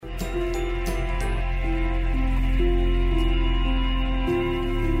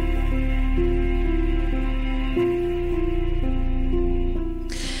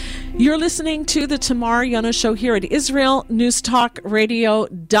You're listening to the Tamar Yonah Show here at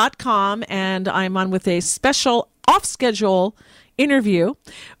IsraelNewsTalkRadio.com, and I'm on with a special off-schedule interview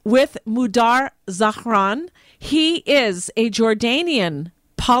with Mudar Zahran. He is a Jordanian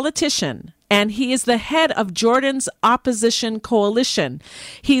politician, and he is the head of Jordan's opposition coalition.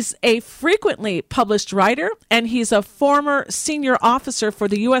 He's a frequently published writer, and he's a former senior officer for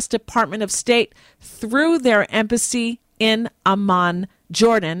the U.S. Department of State through their embassy in Amman,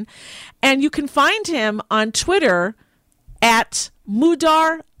 Jordan. And you can find him on Twitter at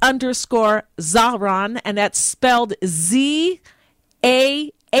Mudar_Zahran, and that's spelled ZAHRAN.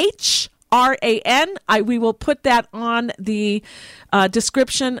 We will put that on the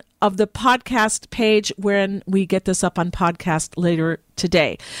description of the podcast page when we get this up on podcast later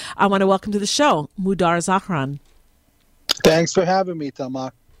today. I want to welcome to the show Mudar Zahran. Thanks for having me,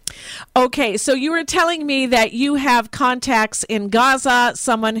 Tamar. Okay, so you were telling me that you have contacts in Gaza,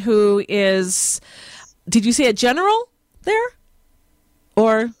 someone who is, did you say a general there?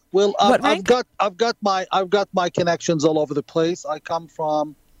 Or well, what rank? I've got my connections all over the place. I come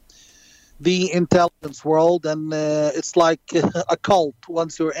from the intelligence world, and it's like a cult.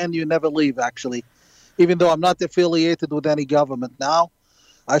 Once you're in, you never leave, actually. Even though I'm not affiliated with any government now,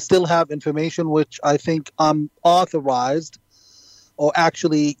 I still have information which I think I'm authorized or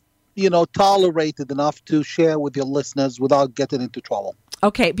actually, tolerated enough to share with your listeners without getting into trouble.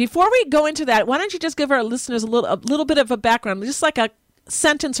 Okay, before we go into that, why don't you just give our listeners a little bit of a background, just like a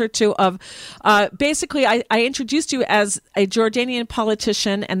sentence or two of, basically, I introduced you as a Jordanian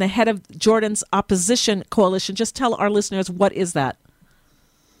politician and the head of Jordan's opposition coalition. Just tell our listeners, what is that?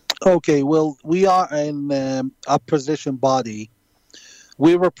 Okay, well, we are an opposition body.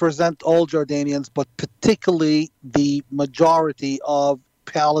 We represent all Jordanians, but particularly the majority of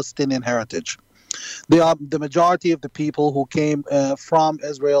Palestinian heritage. They are the majority of the people who came from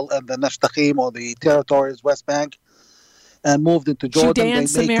Israel and the Nashtachim, or the territories, West Bank, and moved into Jordan. Judea and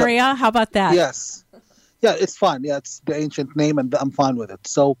Samaria, how about that? Yes. Yeah, it's fine. Yeah, it's the ancient name, and I'm fine with it.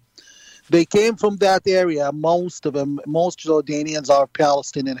 So they came from that area. Most Jordanians are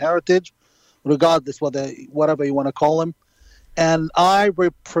Palestinian heritage, regardless whatever you want to call them. And I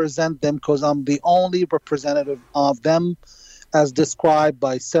represent them because I'm the only representative of them as described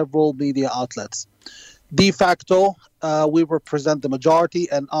by several media outlets. De facto, we represent the majority,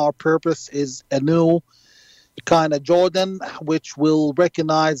 and our purpose is a new kind of Jordan, which will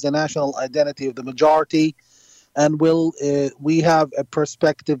recognize the national identity of the majority, and we have a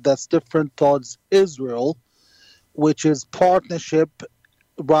perspective that's different towards Israel, which is partnership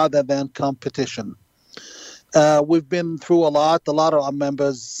rather than competition. We've been through a lot of our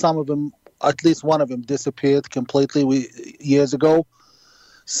members, some of them, at least one of them, disappeared completely years ago.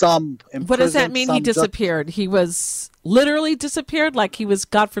 Some in What does prison, that mean, he disappeared? He was literally disappeared, like he was,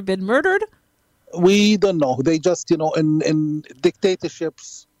 God forbid, murdered? We don't know. They just, in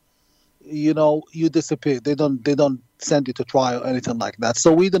dictatorships, you disappear. They don't send you to trial or anything like that.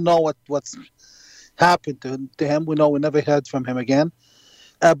 So we don't know what's happened to him. We know we never heard from him again.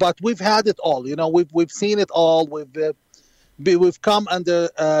 But we've had it all. We've seen it all. We've come under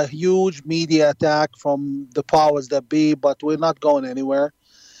a huge media attack from the powers that be, but we're not going anywhere.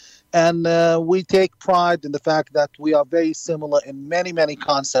 And we take pride in the fact that we are very similar in many, many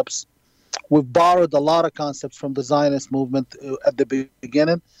concepts. We've borrowed a lot of concepts from the Zionist movement at the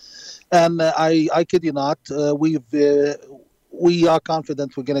beginning. And I kid you not, we are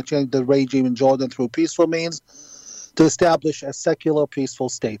confident we're going to change the regime in Jordan through peaceful means to establish a secular, peaceful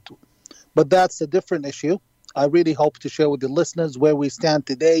state. But that's a different issue. I really hope to share with the listeners where we stand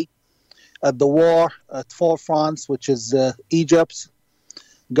today at the war at four fronts, which is Egypt,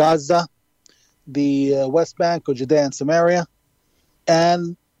 Gaza, the West Bank, or Judea and Samaria,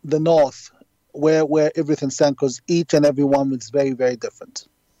 and the North, where everything stands, because each and every one is very, very different.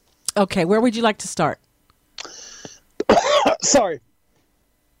 Okay, where would you like to start? Sorry.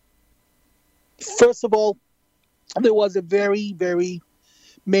 First of all, there was a very, very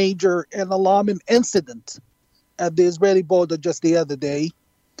major and alarming incident at the Israeli border just the other day,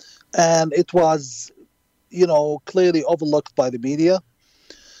 and it was, clearly overlooked by the media.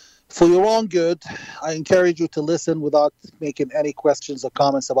 For your own good, I encourage you to listen without making any questions or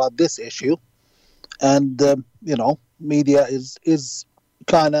comments about this issue. And, media is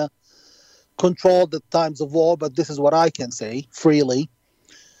kind of controlled at times of war, but this is what I can say freely.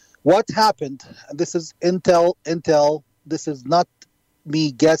 What happened, and this is intel, this is not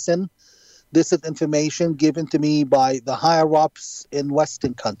me guessing, this is information given to me by the higher-ups in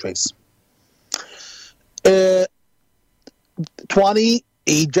Western countries. 20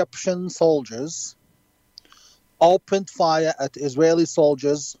 Egyptian soldiers opened fire at Israeli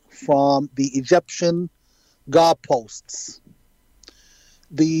soldiers from the Egyptian guard posts.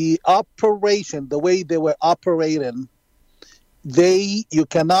 The operation, the way they were operating, you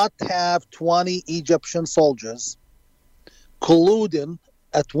cannot have 20 Egyptian soldiers colluding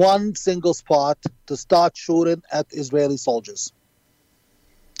at one single spot to start shooting at Israeli soldiers.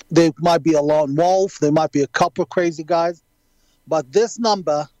 There might be a lone wolf, there might be a couple crazy guys, but this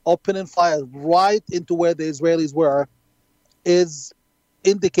number, opening fire right into where the Israelis were,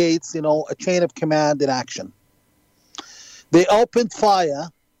 indicates, a chain of command in action. They opened fire.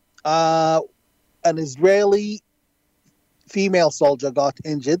 An Israeli female soldier got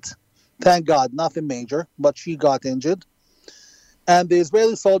injured. Thank God, nothing major, but she got injured. And the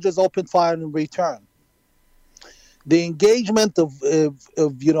Israeli soldiers opened fire in return. The engagement of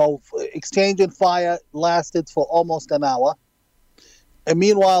exchanging fire lasted for almost an hour. And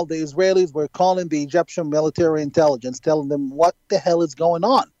meanwhile, the Israelis were calling the Egyptian military intelligence, telling them what the hell is going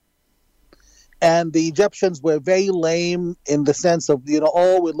on. And the Egyptians were very lame in the sense of,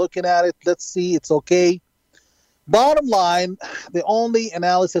 we're looking at it, let's see, it's okay. Bottom line, the only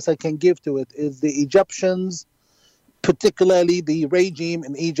analysis I can give to it is the Egyptians, particularly the regime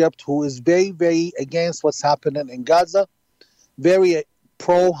in Egypt, who is very, very against what's happening in Gaza, very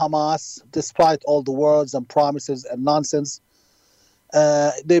pro-Hamas, despite all the words and promises and nonsense.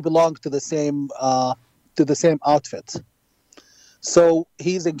 They belong to the same outfit. So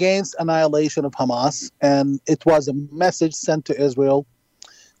he's against annihilation of Hamas, and it was a message sent to Israel.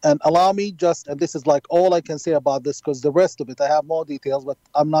 And allow me and this is like all I can say about this, because the rest of it, I have more details, but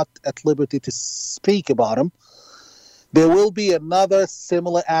I'm not at liberty to speak about them. There will be another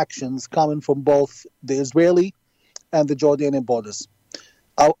similar actions coming from both the Israeli and the Jordanian borders.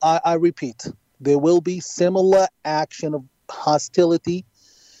 I repeat, there will be similar action of hostility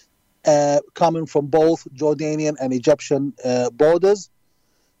coming from both Jordanian and Egyptian borders,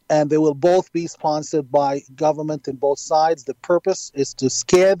 and they will both be sponsored by government in both sides. The purpose is to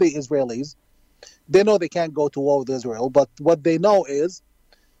scare the Israelis. They know they can't go to war with Israel, but what they know is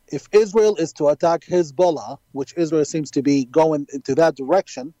if Israel is to attack Hezbollah, which Israel seems to be going into that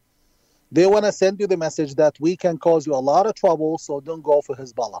direction, they want to send you the message that we can cause you a lot of trouble, so don't go for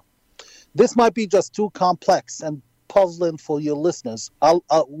Hezbollah. This might be just too complex and puzzling for your listeners.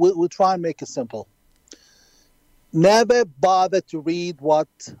 We'll try and make it simple. Never bother to read what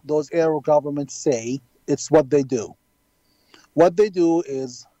those Arab governments say. It's what they do. What they do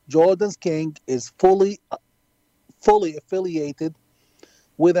is Jordan's king is fully affiliated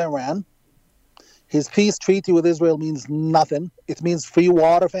with Iran. His peace treaty with Israel means nothing. It means free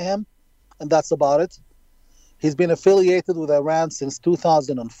water for him, and that's about it. He's been affiliated with Iran since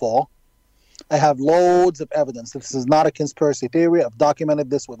 2004. I have loads of evidence. This is not a conspiracy theory. I've documented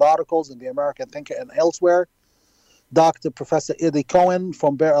this with articles in the American Thinker and elsewhere. Professor Eddie Cohen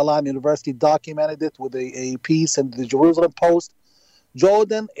from Bear Ilan University documented it with a piece in the Jerusalem Post.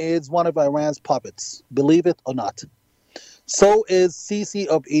 Jordan is one of Iran's puppets, believe it or not. So is Sisi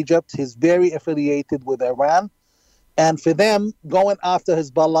of Egypt. He's very affiliated with Iran. And for them, going after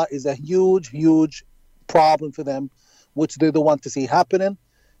Hezbollah is a huge, huge problem for them, which they don't want to see happening.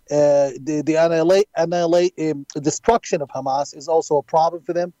 The destruction of Hamas is also a problem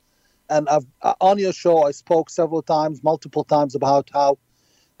for them. And on your show, I spoke multiple times, about how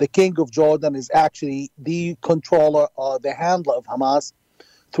the king of Jordan is actually the controller or the handler of Hamas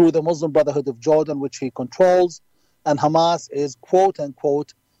through the Muslim Brotherhood of Jordan, which he controls. And Hamas is, quote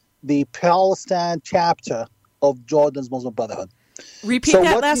unquote, the Palestine chapter of Jordan's Muslim Brotherhood. Repeat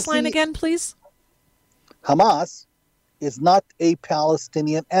that last line again, please. Hamas is not a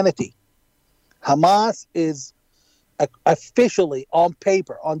Palestinian entity. Hamas is officially, on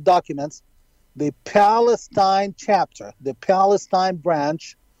paper, on documents, the Palestine chapter, the Palestine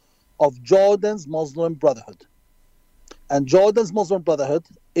branch of Jordan's Muslim Brotherhood. And Jordan's Muslim Brotherhood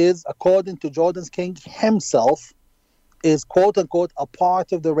is, according to Jordan's king himself, is quote-unquote a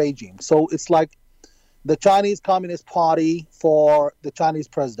part of the regime. So it's like the Chinese Communist Party for the Chinese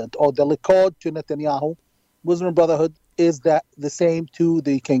president, or the Likud to Netanyahu. Muslim Brotherhood is the same to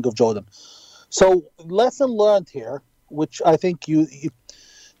the king of Jordan. So lesson learned here, which I think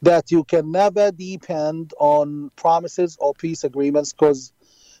that you can never depend on promises or peace agreements, because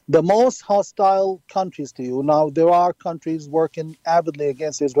the most hostile countries to you, now there are countries working avidly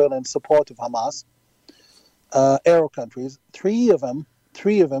against Israel in support of Hamas, Arab countries, three of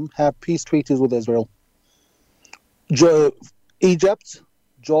them have peace treaties with Israel. Egypt,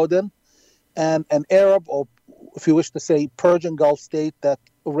 Jordan, and an Arab, or if you wish to say Persian Gulf state that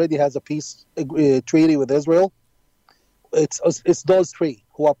already has a peace treaty with Israel. It's those three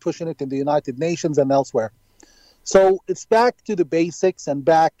who are pushing it in the United Nations and elsewhere. So it's back to the basics and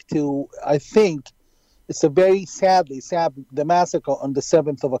back to, I think, it's a very sad, the massacre on the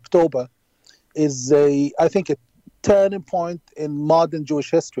 7th of October is I think, a turning point in modern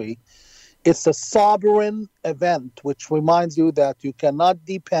Jewish history. It's a sovereign event which reminds you that you cannot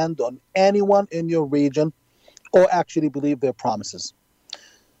depend on anyone in your region or actually believe their promises.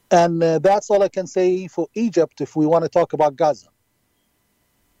 And that's all I can say for Egypt if we want to talk about Gaza.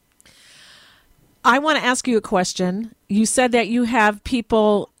 I want to ask you a question. You said that you have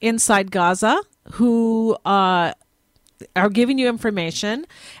people inside Gaza who are giving you information.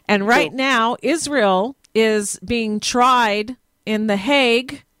 And right now, Israel is being tried in The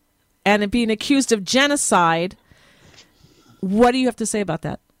Hague and being accused of genocide. What do you have to say about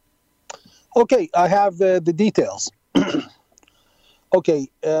that? Okay, I have the details. Okay,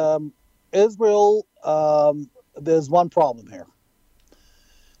 Israel, there's one problem here.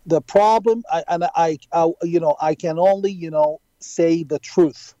 The problem, I can only, say the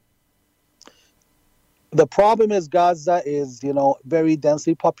truth. The problem is Gaza is, very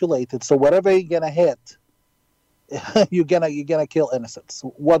densely populated. So whatever you're gonna hit, you're gonna kill innocents.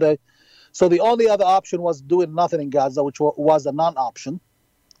 So the only other option was doing nothing in Gaza, which was a non-option.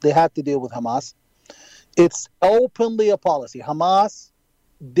 They had to deal with Hamas. It's openly a policy. Hamas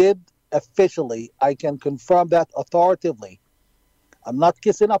did officially, I can confirm that authoritatively. I'm not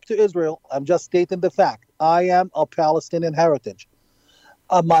kissing up to Israel. I'm just stating the fact. I am of Palestinian heritage.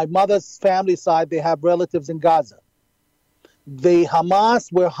 On my mother's family side, they have relatives in Gaza. The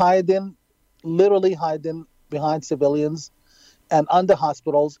Hamas were literally hiding behind civilians and under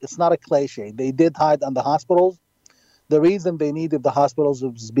hospitals. It's not a cliche. They did hide under hospitals. The reason they needed the hospitals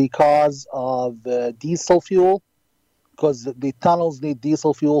was because of diesel fuel, because the tunnels need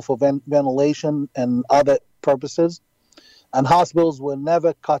diesel fuel for ventilation and other purposes. And hospitals will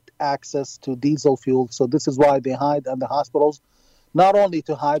never cut access to diesel fuel. So this is why they hide under hospitals, not only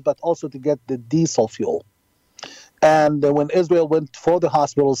to hide, but also to get the diesel fuel. And when Israel went for the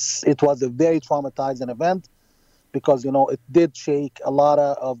hospitals, it was a very traumatizing event because, it did shake a lot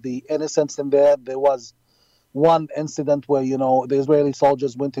of the innocents in there. There was one incident where, the Israeli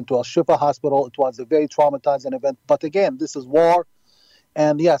soldiers went into a Shifa hospital. It was a very traumatizing event. But again, this is war.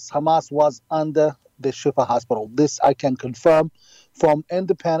 And yes, Hamas was under the Shifa hospital. This I can confirm from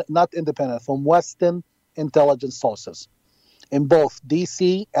from Western intelligence sources in both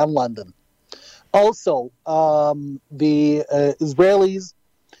DC and London. Also, the Israelis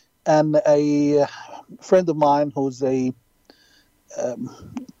and a friend of mine who's a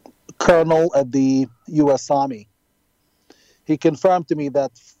colonel at the U.S. Army, he confirmed to me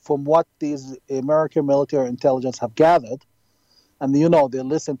that from what these American military intelligence have gathered, and they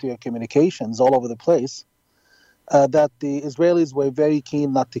listen to your communications all over the place, that the Israelis were very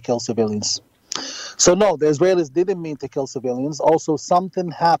keen not to kill civilians. So no, the Israelis didn't mean to kill civilians. Also,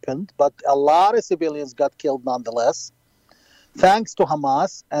 something happened, but a lot of civilians got killed nonetheless, thanks to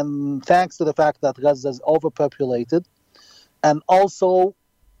Hamas and thanks to the fact that Gaza is overpopulated, and also,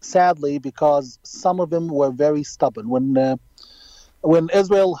 sadly, because some of them were very stubborn. When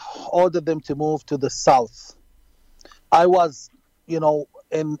Israel ordered them to move to the south, I was, in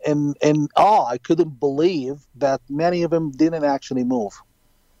awe. I couldn't believe that many of them didn't actually move.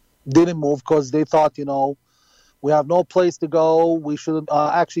 Didn't move because they thought, we have no place to go. We should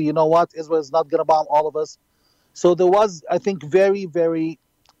actually, Israel is not going to bomb all of us. So there was, I think, very, very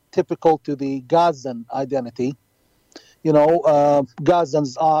typical to the Gazan identity.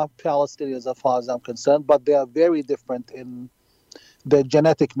 Gazans are Palestinians as far as I'm concerned, but they are very different in their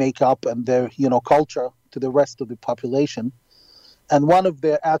genetic makeup and their, culture to the rest of the population. And one of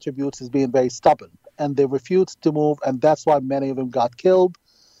their attributes is being very stubborn. And they refused to move, and that's why many of them got killed.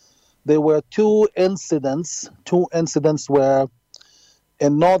 There were two incidents where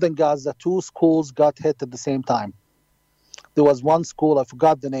in northern Gaza, 2 schools got hit at the same time. There was one school, I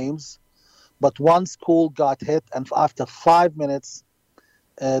forgot the names, but one school got hit, and after 5 minutes,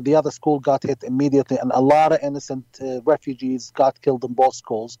 the other school got hit immediately, and a lot of innocent refugees got killed in both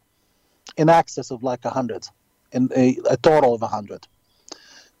schools, in excess of like 100, in a total of 100.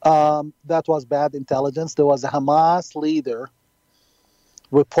 That was bad intelligence. There was a Hamas leader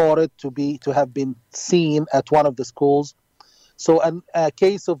reported to have been seen at one of the schools. So a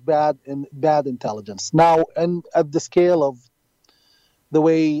case of bad intelligence. Now, and at the scale of the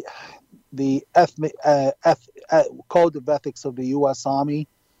way the code of ethics of the U.S. Army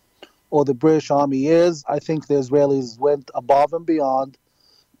or the British Army is, I think the Israelis went above and beyond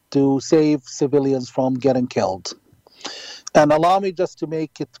to save civilians from getting killed. And allow me just to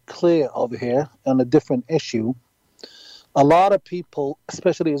make it clear over here on a different issue. A lot of people,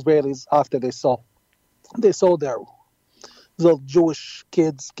 especially Israelis, after they saw They saw their little Jewish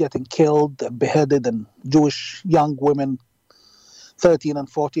kids getting killed and beheaded, and Jewish young women, 13 and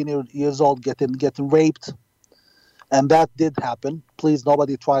 14 years old, getting raped. And that did happen. Please,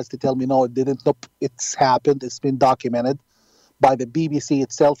 nobody tries to tell me no, it didn't. Nope, it's happened. It's been documented by the BBC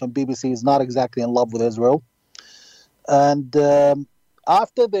itself, and BBC is not exactly in love with Israel. And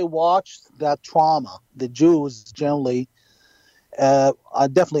after they watched that trauma, the Jews generally are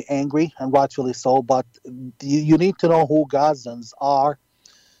definitely angry, and rightfully so, but you need to know who Gazans are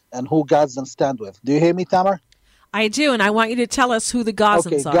and who Gazans stand with. Do you hear me, Tamar? I do, and I want you to tell us who the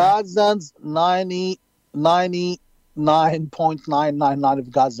Gazans are. Gazans, 99.999 of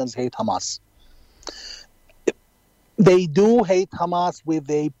Gazans hate Hamas. They do hate Hamas with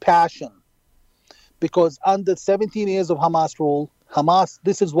a passion, because under 17 years of Hamas rule,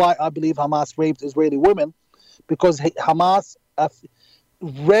 this is why I believe Hamas raped Israeli women, because Hamas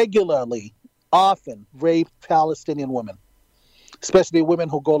regularly, often raped Palestinian women, especially women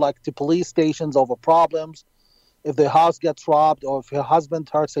who go to police stations over problems. If their house gets robbed or if her husband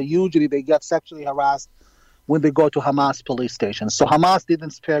hurts her, usually they get sexually harassed when they go to Hamas police stations. So Hamas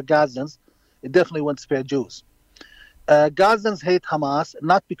didn't spare Gazans. It definitely wouldn't spare Jews. Gazans hate Hamas,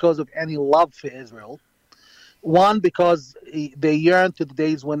 not because of any love for Israel. One, because they yearn to the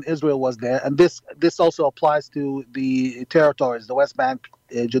days when Israel was there, and this also applies to the territories, the West Bank,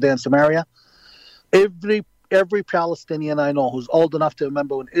 Judea and Samaria. Every Palestinian I know who's old enough to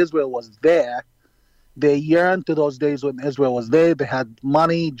remember when Israel was there, they yearn to those days when Israel was there. They had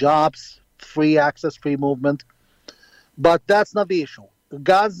money, jobs, free access, free movement. But that's not the issue.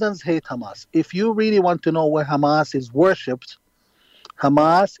 Gazans hate Hamas. If you really want to know where Hamas is worshipped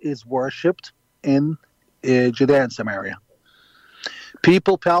in Judea and Samaria.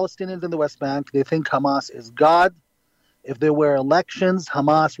 Palestinians in the West Bank, they think Hamas is God. If there were elections,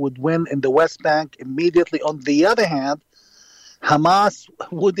 Hamas would win in the West Bank immediately. On the other hand, Hamas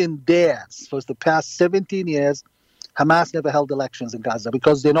wouldn't dare. For the past 17 years, Hamas never held elections in Gaza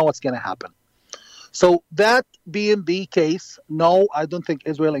because they know what's going to happen. So that being the case, no, I don't think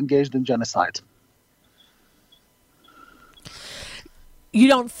Israel engaged in genocide. You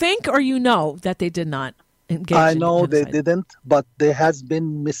don't think, or you know that they did not engage I know in genocide? they didn't, but there has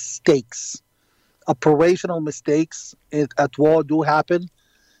been mistakes. Operational mistakes at war do happen.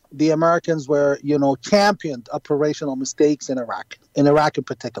 The Americans were, championed operational mistakes in Iraq in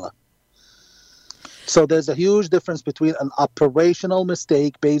particular. So there's a huge difference between an operational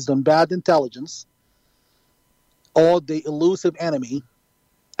mistake based on bad intelligence or the elusive enemy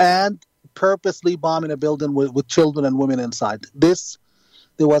and purposely bombing a building with children and women inside. There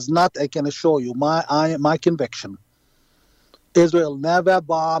was not, I can assure you, my conviction. Israel never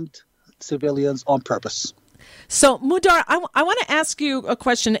bombed civilians on purpose. So, Mudar, I want to ask you a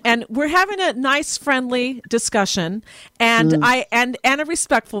question, and we're having a nice, friendly discussion, and and a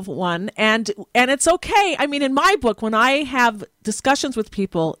respectful one, and it's okay. I mean, in my book, when I have discussions with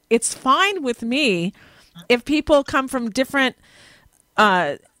people, it's fine with me if people come from different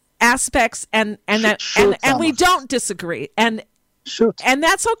aspects, and we don't disagree, and. Sure. And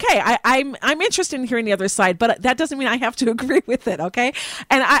that's okay. I'm interested in hearing the other side, but that doesn't mean I have to agree with it, okay?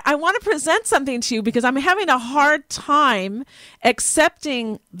 And I want to present something to you because I'm having a hard time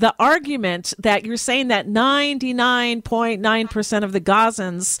accepting the argument that you're saying that 99.9% of the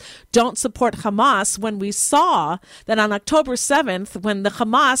Gazans don't support Hamas when we saw that on October 7th, when the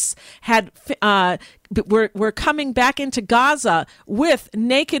Hamas had we're coming back into Gaza with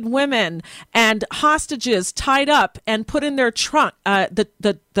naked women and hostages tied up and put in their trunk,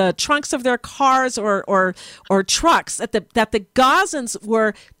 the trunks of their cars or trucks. That the Gazans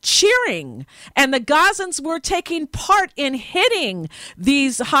were cheering, and the Gazans were taking part in hitting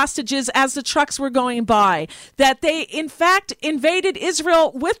these hostages as the trucks were going by. That they in fact invaded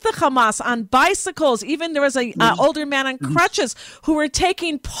Israel with the Hamas on bicycles. Even there was a older man on crutches who were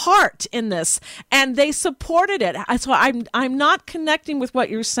taking part in this, and they supported it. So I'm not connecting with what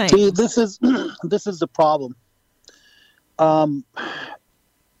you're saying. See, this is the problem.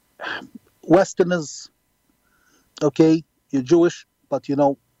 Westerners, okay, you're Jewish, but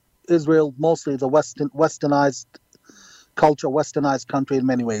Israel mostly is a westernized culture, westernized country in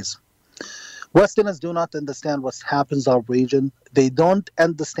many ways. Westerners do not understand what happens in our region. They don't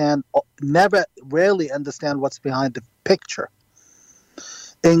understand, rarely understand what's behind the picture.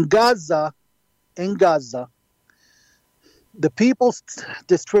 In Gaza, the people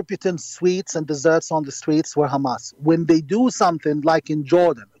distributing sweets and desserts on the streets were Hamas. When they do something like in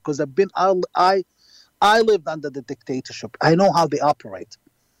Jordan, because I lived under the dictatorship, I know how they operate.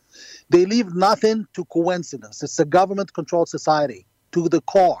 They leave nothing to coincidence. It's a government-controlled society to the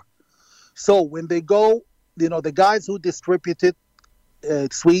core. So when they go, the guys who distributed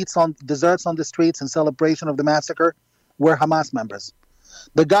desserts on the streets in celebration of the massacre were Hamas members.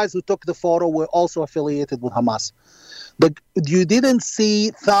 The guys who took the photo were also affiliated with Hamas. You didn't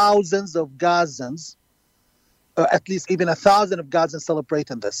see thousands of Gazans, at least even 1,000 of Gazans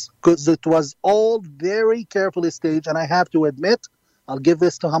celebrating this, because it was all very carefully staged. And I have to admit, I'll give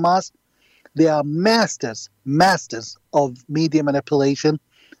this to Hamas, they are masters of media manipulation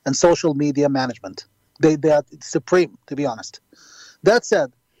and social media management. They are supreme, to be honest. That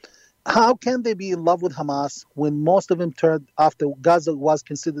said, how can they be in love with Hamas when most of them turned after Gaza was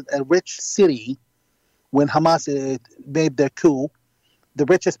considered a rich city when Hamas made their coup? The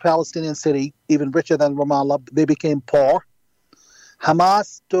richest Palestinian city, even richer than Ramallah, they became poor.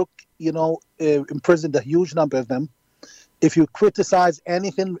 Hamas imprisoned a huge number of them. If you criticize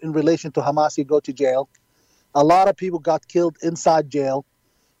anything in relation to Hamas, you go to jail. A lot of people got killed inside jail.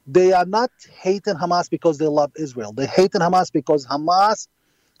 They are not hating Hamas because they love Israel. They're hating Hamas because Hamas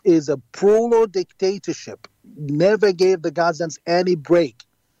is a brutal dictatorship. Never gave the Gazans any break.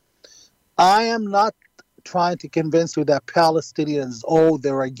 I am not trying to convince you that Palestinians,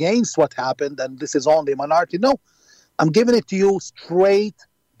 they're against what happened and this is only a minority. No, I'm giving it to you straight,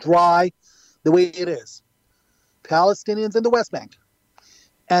 dry, the way it is. Palestinians in the West Bank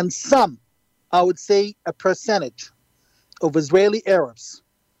and some, I would say a percentage of Israeli Arabs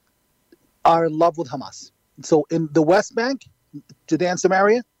are in love with Hamas. So in the West Bank, Judea and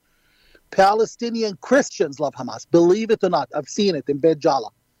Samaria, Palestinian Christians love Hamas. Believe it or not, I've seen it in Beit Jala.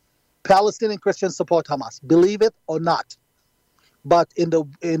 Palestinian Christians support Hamas. Believe it or not. But in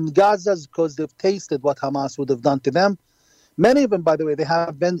Gaza, because they've tasted what Hamas would have done to them. Many of them, by the way, they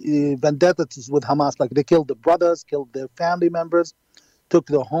have vendettas with Hamas. Like they killed their brothers, killed their family members, took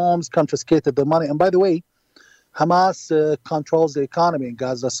their homes, confiscated their money. And by the way, Hamas controls the economy in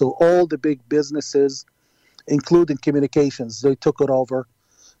Gaza. So all the big businesses, including communications, they took it over.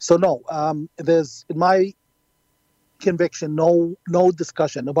 So no, there's, in my conviction, no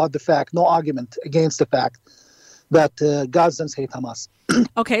discussion about the fact, no argument against the fact that Gazans hate Hamas.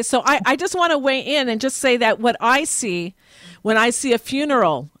 Okay, so I just want to weigh in and just say that what I see when I see a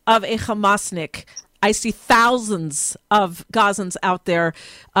funeral of a Hamasnik, I see thousands of Gazans out there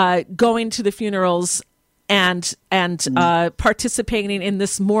going to the funerals and participating in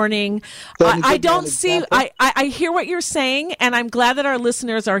this mourning. I don't see, I hear what you're saying, and I'm glad that our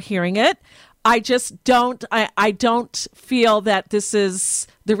listeners are hearing it. I just don't, I don't feel that this is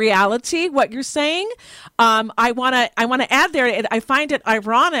the reality, what you're saying. I want to add there, I find it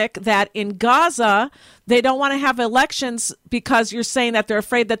ironic that in Gaza, they don't want to have elections because you're saying that they're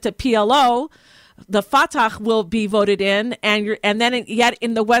afraid that the PLO, the Fatah, will be voted in, yet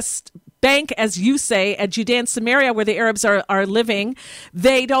in the West Bank, as you say, at Judea and Samaria, where the Arabs are living,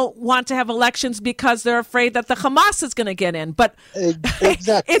 they don't want to have elections because they're afraid that the Hamas is going to get in. But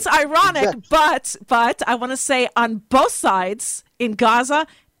exactly. It's ironic, exactly. but I want to say on both sides, in Gaza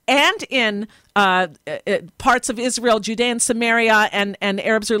and in parts of Israel, Judea and Samaria, and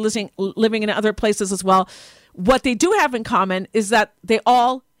Arabs are living in other places as well, what they do have in common is that they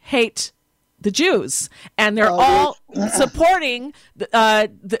all hate the Jews, and they're all supporting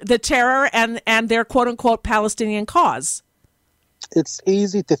the terror and their quote-unquote Palestinian cause. It's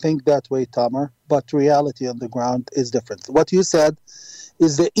easy to think that way, Tamar, but reality on the ground is different. What you said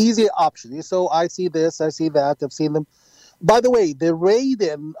is the easy option. So I see this, I see that, I've seen them. By the way, the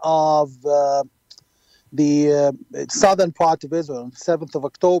raiding of the southern part of Israel on 7th of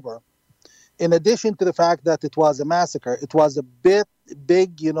October, in addition to the fact that it was a massacre, it was a big,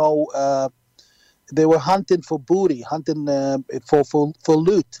 they were hunting for booty, hunting for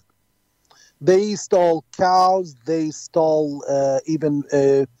loot. They stole cows. They stole even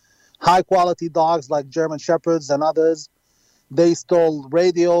high-quality dogs like German Shepherds and others. They stole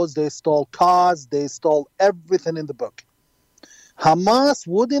radios. They stole cars. They stole everything in the book. Hamas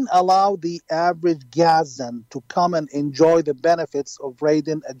wouldn't allow the average Gazan to come and enjoy the benefits of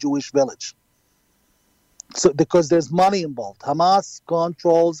raiding a Jewish village. So, because there's money involved. Hamas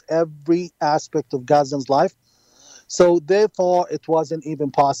controls every aspect of Gazan's life. So therefore, it wasn't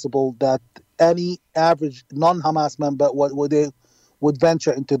even possible that any average non-Hamas member would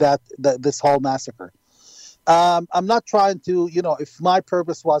venture into this whole massacre. I'm not trying to, if my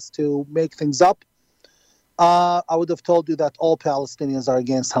purpose was to make things up, I would have told you that all Palestinians are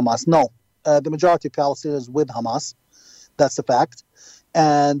against Hamas. No, the majority of Palestinians with Hamas. That's a fact.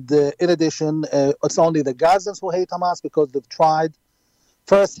 And in addition, it's only the Gazans who hate Hamas because they've tried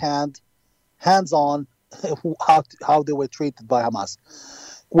firsthand, hands-on, how they were treated by Hamas.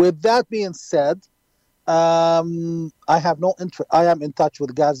 With that being said, I have no interest. I am in touch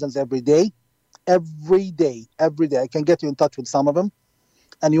with Gazans every day. Every day. I can get you in touch with some of them.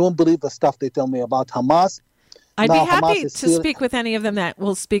 And you won't believe the stuff they tell me about Hamas. I'd Now, be happy Hamas is to still, speak with any of them that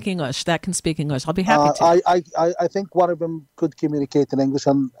will speak English, that can speak English. I'll be happy to. I think one of them could communicate in English,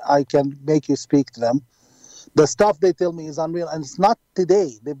 and I can make you speak to them. The stuff they tell me is unreal, and it's not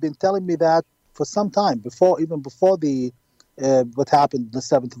today. They've been telling me that for some time, before the what happened the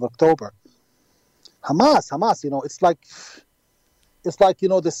 7th of October. Hamas, it's like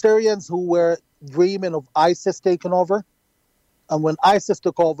the Syrians who were dreaming of ISIS taking over. And when ISIS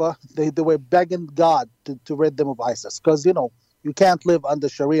took over, they were begging God to rid them of ISIS. Because, you can't live under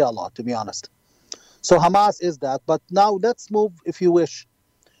Sharia law, to be honest. So Hamas is that. But now let's move, if you wish,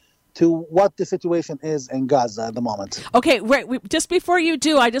 to what the situation is in Gaza at the moment. Okay, just before you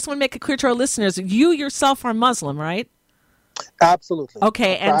do, I just want to make it clear to our listeners, you yourself are Muslim, right? Absolutely.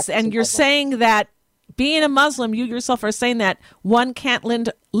 Okay, and you're saying that being a Muslim, you yourself are saying that one can't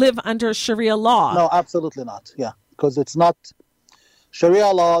live under Sharia law. No, absolutely not. Yeah, because it's not Sharia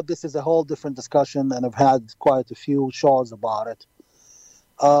law. This is a whole different discussion, and I've had quite a few shows about it.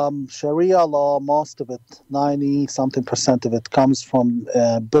 Sharia law, most of it, 90-something% of it, comes from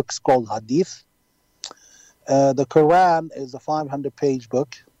books called Hadith. The Quran is a 500-page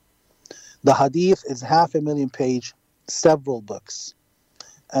book. The Hadith is 500,000 page, several books.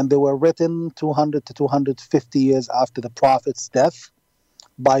 And they were written 200 to 250 years after the Prophet's death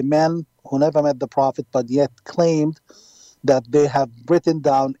by men who never met the Prophet, but yet claimed that they have written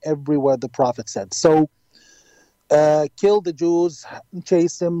down every word the Prophet said. So, kill the Jews,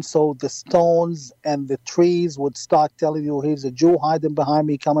 chase them, so the stones and the trees would start telling you, here's a Jew hiding behind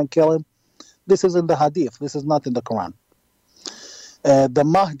me, come and kill him. This is in the Hadith. This is not in the Quran. The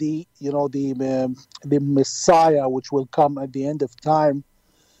Mahdi, the Messiah, which will come at the end of time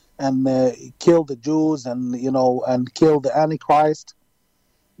and kill the Jews and kill the Antichrist.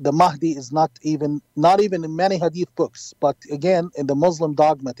 The Mahdi is not even in many Hadith books. But again, in the Muslim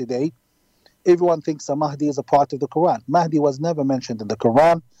dogma today, everyone thinks the Mahdi is a part of the Quran. Mahdi was never mentioned in the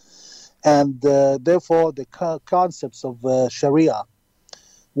Quran, and therefore the concepts of Sharia,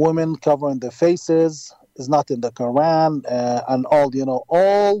 women covering their faces, is not in the Quran, and all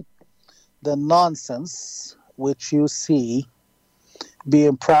the nonsense which you see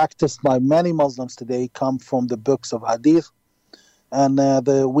being practiced by many Muslims today come from the books of Hadith, and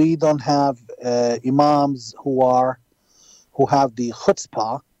we don't have imams who have the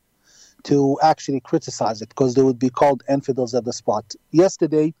chutzpah to actually criticize it, because they would be called infidels at the spot.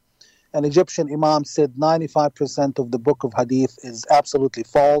 Yesterday, an Egyptian imam said 95% of the book of Hadith is absolutely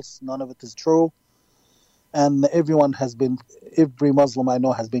false. None of it is true. And every Muslim I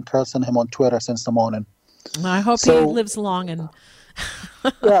know has been cursing him on Twitter since the morning. I hope he lives long and...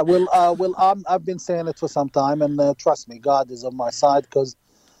 Yeah, I've been saying it for some time, and trust me, God is on my side, because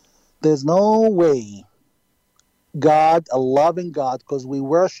there's no way God, a loving God, because we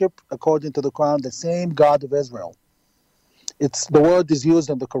worship, according to the Quran, the same God of Israel. The word is used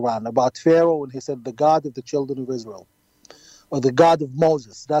in the Quran about Pharaoh when he said the God of the children of Israel, or the God of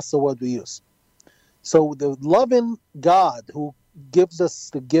Moses. That's the word we use. So the loving God who gives us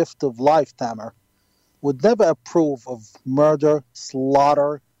the gift of life, Tamar, would never approve of murder,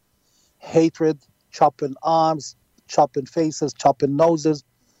 slaughter, hatred, chopping arms, chopping faces, chopping noses,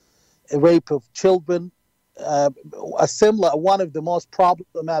 rape of children. One of the most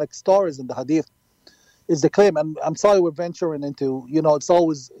problematic stories in the Hadith is the claim, and I'm sorry we're venturing into, it's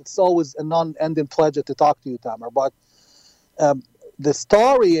always a non-ending pleasure to talk to you, Tamar, but the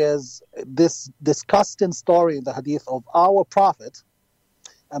story is this disgusting story in the Hadith of our Prophet,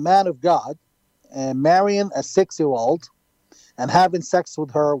 a man of God, marrying a 6-year-old and having sex with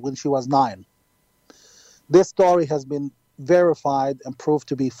her when she was 9. This story has been verified and proved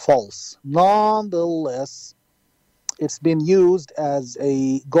to be false. Nonetheless, it's been used as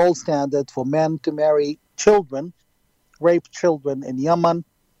a gold standard for men to marry children, rape children in Yemen,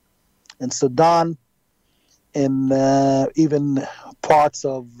 in Sudan, in even parts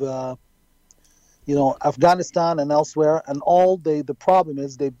of Afghanistan and elsewhere. And the problem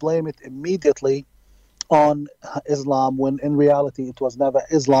is they blame it immediately on Islam, when in reality it was never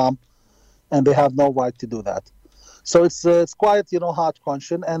Islam, and they have no right to do that. So it's quite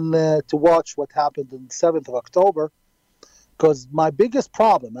heart-crunching, and to watch what happened on the 7th of October, because my biggest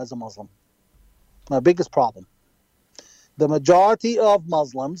problem as a Muslim, the majority of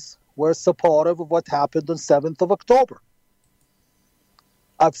Muslims were supportive of what happened on 7th of October.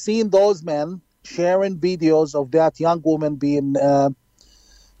 I've seen those men sharing videos of that young woman being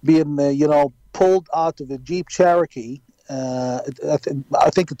pulled out of a Jeep Cherokee I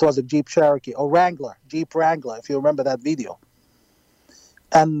think it was a Jeep Cherokee or Jeep Wrangler, if you remember that video.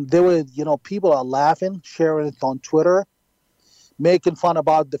 And there were, people are laughing, sharing it on Twitter, making fun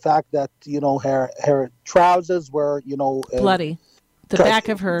about the fact that, her trousers were, bloody. The back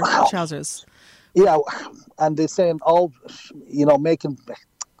of her trousers. Yeah, and they're saying, making...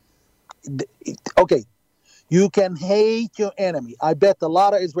 Okay, you can hate your enemy. I bet a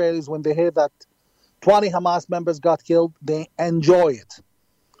lot of Israelis, when they hear that 20 Hamas members got killed, they enjoy it.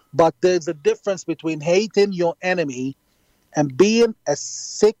 But there's a difference between hating your enemy and being a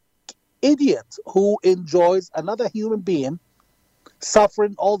sick idiot who enjoys another human being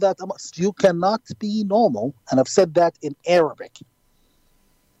suffering all that. You cannot be normal, and I've said that in Arabic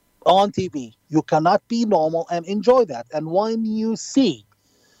on TV. You cannot be normal and enjoy that. And when you see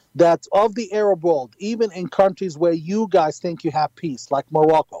that of the Arab world, even in countries where you guys think you have peace, like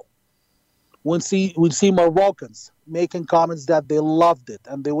Morocco, we see Moroccans making comments that they loved it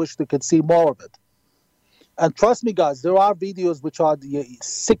and they wish they could see more of it. And trust me, guys, there are videos which are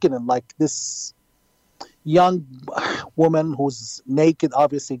sickening, like this young woman who's naked,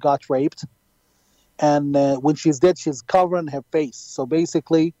 obviously got raped. And when she's dead, she's covering her face. So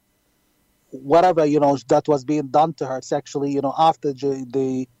basically, whatever, that was being done to her sexually, after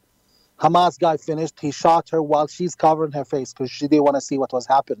the Hamas guy finished, he shot her while she's covering her face because she didn't want to see what was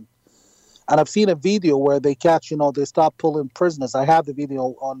happening. And I've seen a video where they catch, they stop pulling prisoners. I have the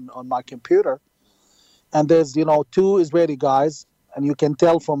video on my computer. And there's, two Israeli guys, and you can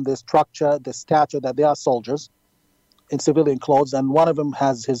tell from the structure, the stature, that they are soldiers in civilian clothes. And one of them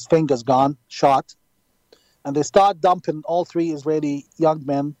has his fingers gone, shot. And they start dumping all three Israeli young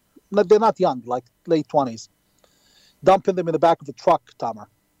men. They're not young, like late 20s. Dumping them in the back of the truck, Tamar.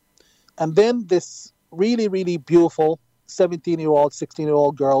 And then this really, really beautiful 17-year-old,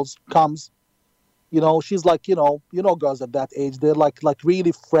 16-year-old girl comes. She's like, girls at that age, they're like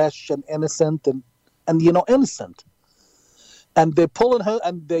really fresh and innocent and innocent. And they're pulling her,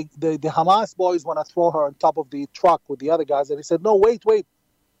 and the Hamas boys want to throw her on top of the truck with the other guys. And he said, no, wait.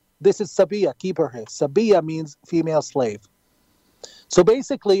 This is Sabiya. Keep her here. Sabiya means female slave. So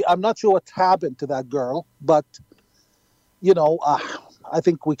basically, I'm not sure what happened to that girl, but, I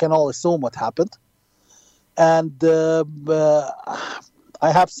think we can all assume what happened. And I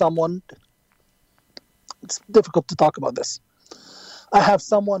have someone, it's difficult to talk about this. I have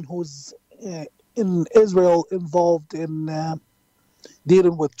someone who's in Israel involved in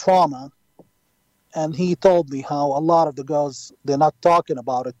dealing with trauma. And he told me how a lot of the girls, they're not talking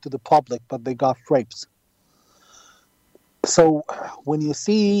about it to the public, but they got rapes. So when you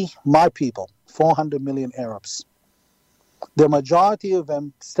see my people, 400 million Arabs, the majority of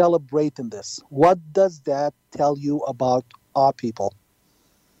them celebrating this, what does that tell you about our people?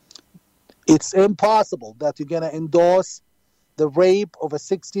 It's impossible that you're going to endorse the rape of a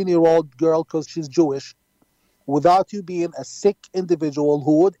 16-year-old girl because she's Jewish without you being a sick individual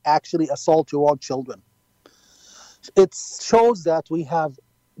who would actually assault your own children. It shows that we have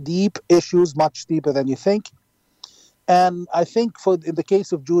deep issues, much deeper than you think. And I think in the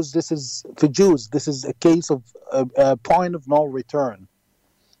case of Jews, this is a case of a point of no return.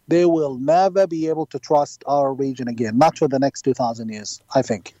 They will never be able to trust our region again, not for the next 2,000 years, I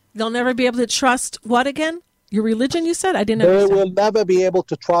think. They'll never be able to trust what again? Your religion, you said? I didn't understand. They will never be able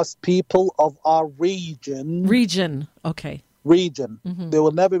to trust people of our region. Region, okay. Region. Mm-hmm. They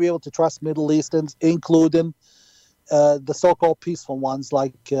will never be able to trust Middle Easterns, including the so-called peaceful ones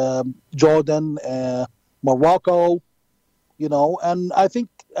like Jordan, Morocco, and I think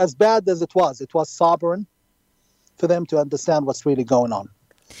as bad as it was sobering for them to understand what's really going on.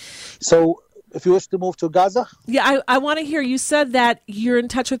 So if you wish to move to Gaza. Yeah, I want to hear. You said that you're in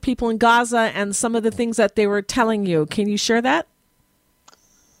touch with people in Gaza and some of the things that they were telling you. Can you share that?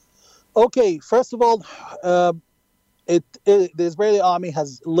 Okay, first of all, the Israeli army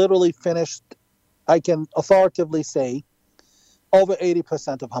has literally finished, I can authoritatively say, over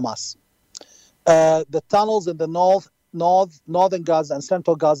 80% of Hamas. The tunnels in the northern Gaza and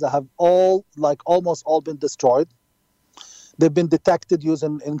central Gaza have almost all been destroyed. They've been detected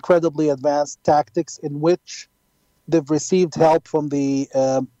using incredibly advanced tactics in which they've received help from the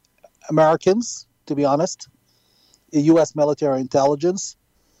Americans, to be honest, U.S. military intelligence.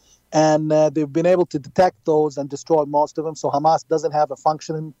 And they've been able to detect those and destroy most of them. So Hamas doesn't have a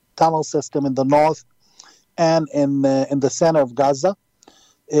functioning tunnel system in the north and in the center of Gaza.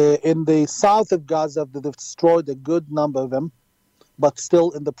 In the south of Gaza, they've destroyed a good number of them, but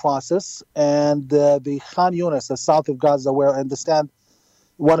still in the process. And the Khan Yunis, the south of Gaza, where I understand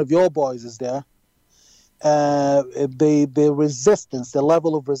one of your boys is there, the resistance, the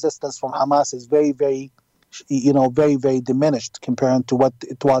level of resistance from Hamas is very, very very, very diminished compared to what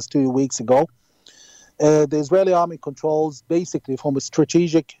it was 2 weeks ago. The Israeli army controls, basically from a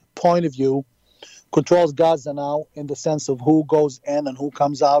strategic point of view, controls Gaza now in the sense of who goes in and who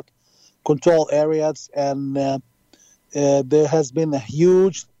comes out, control areas, and there has been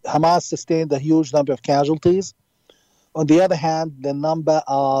Hamas sustained a huge number of casualties. On the other hand, the number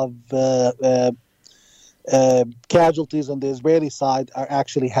of casualties on the Israeli side are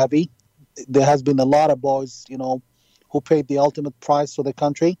actually heavy. There has been a lot of boys, who paid the ultimate price for the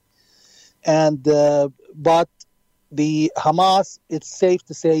country. And but the Hamas, it's safe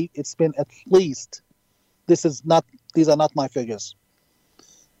to say it's been at least, these are not my figures,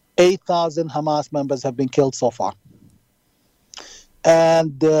 8,000 Hamas members have been killed so far.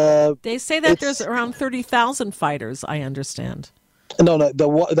 And they say that there's around 30,000 fighters, I understand. No,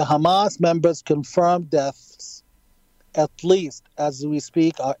 the Hamas members confirmed deaths, at least as we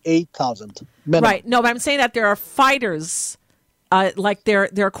speak, are 8,000 minimum. Right. No, but I'm saying that there are fighters, like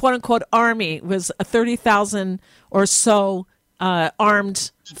their quote unquote army was 30,000 or so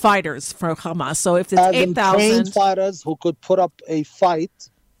armed fighters for Hamas. So if it's 8,000 trained fighters who could put up a fight,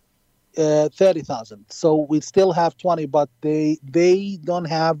 30,000. So we still have 20, but they don't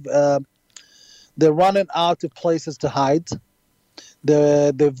have. They're running out of places to hide.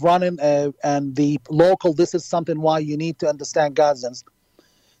 They've run in, and the local. This is something why you need to understand Gazans.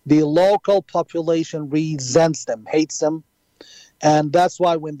 The local population resents them, hates them, and that's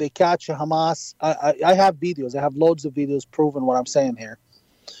why when they catch a Hamas, I have videos. I have loads of videos proving what I'm saying here.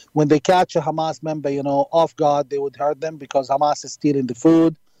 When they catch a Hamas member, off guard, they would hurt them because Hamas is stealing the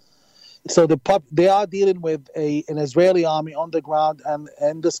food. So they are dealing with an Israeli army on the ground and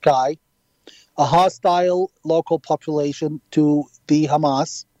in the sky, a hostile local population to the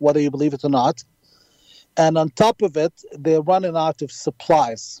Hamas, whether you believe it or not. And on top of it, they're running out of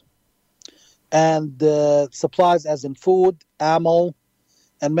supplies. And supplies as in food, ammo,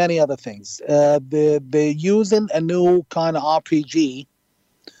 and many other things. They're using a new kind of RPG.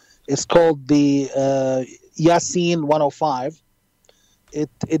 It's called the Yasin 105.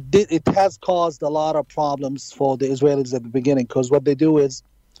 It has caused a lot of problems for the Israelis at the beginning, because what they do is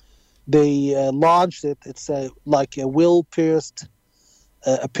they launched it. It's like a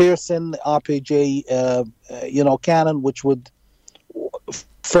piercing RPG, cannon, which would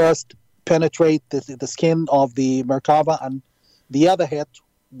first penetrate the skin of the Merkava, and the other hit,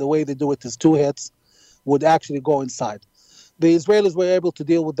 the way they do it is 2 hits, would actually go inside. The Israelis were able to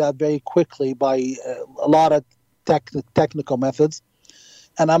deal with that very quickly by a lot of technical methods.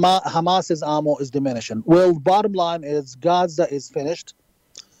 And Hamas's ammo is diminishing. Well, bottom line is Gaza is finished.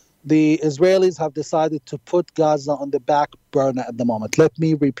 The Israelis have decided to put Gaza on the back burner at the moment. Let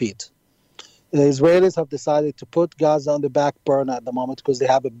me repeat. The Israelis have decided to put Gaza on the back burner at the moment because they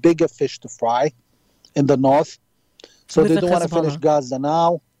have a bigger fish to fry in the north. So they don't want to finish Gaza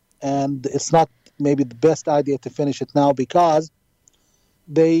now. And it's not maybe the best idea to finish it now because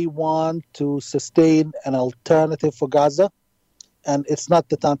they want to sustain an alternative for Gaza. And it's not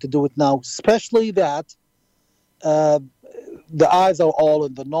the time to do it now, especially that the eyes are all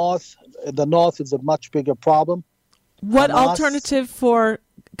in the north. The north is a much bigger problem. What alternative for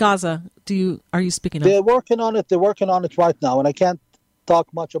Gaza are you speaking of? They're working on it. They're working on it right now, and I can't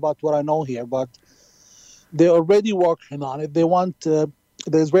talk much about what I know here, but they're already working on it. They want the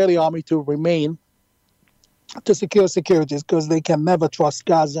Israeli army to remain to secure securities because they can never trust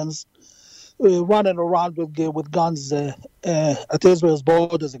Gazans running around with guns at Israel's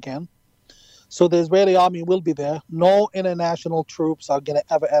borders again. So the Israeli army will be there. No international troops are going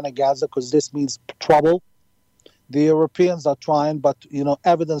to ever enter Gaza because this means trouble. The Europeans are trying, but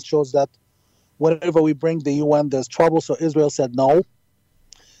evidence shows that whenever we bring the UN, there's trouble. So Israel said no.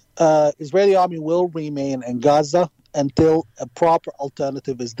 Israeli army will remain in Gaza until a proper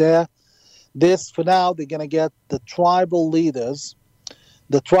alternative is there. For now, they're going to get the tribal leaders.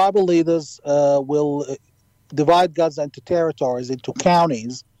 The tribal leaders will divide Gaza into territories, into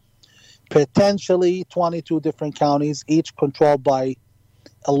counties, potentially 22 different counties, each controlled by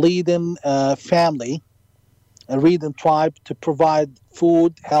a leading family, a leading tribe, to provide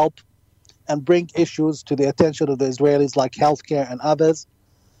food, help, and bring issues to the attention of the Israelis like healthcare and others.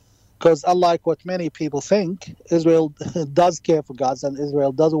 Because unlike what many people think, Israel does care for Gaza, and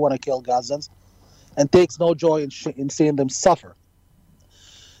Israel doesn't want to kill Gazans and takes no joy in seeing them suffer.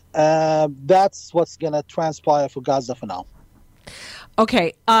 That's what's going to transpire for Gaza for now.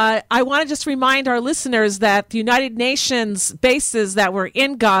 Okay. I want to just remind our listeners that the United Nations bases that were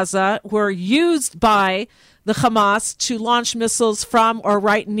in Gaza were used by the Hamas to launch missiles from or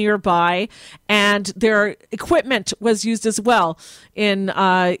right nearby, and their equipment was used as well in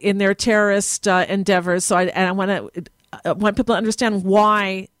their terrorist endeavors. So I want people to understand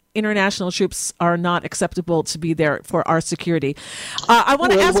why international troops are not acceptable to be there for our security. I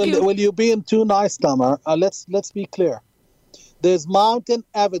want to ask you. Will you being too nice, Tamar? Let's be clear. There's mounting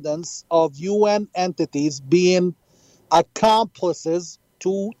evidence of UN entities being accomplices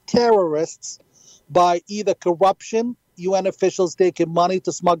to terrorists by either corruption, UN officials taking money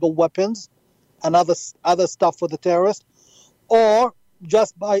to smuggle weapons and other stuff for the terrorists, or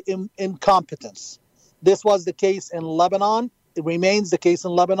just by incompetence. This was the case in Lebanon. It remains the case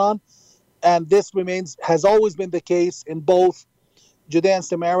in Lebanon, and this has always been the case in both Judea and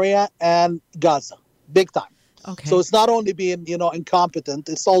Samaria and Gaza, big time. Okay. So it's not only being, incompetent,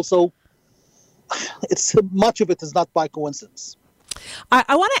 it's also, much of it is not by coincidence.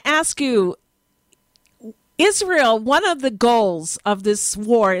 I want to ask you, Israel, one of the goals of this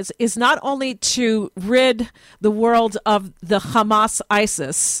war is not only to rid the world of the Hamas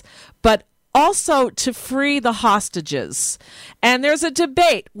ISIS, but also to free the hostages. And there's a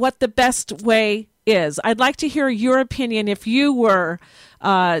debate what the best way is. I'd like to hear your opinion if you were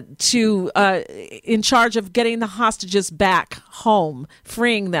in charge of getting the hostages back home,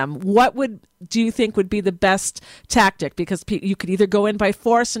 freeing them. What do you think would be the best tactic? Because you could either go in by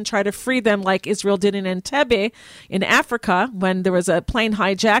force and try to free them like Israel did in Entebbe in Africa when there was a plane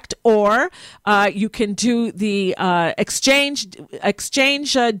hijacked, or you can do the exchange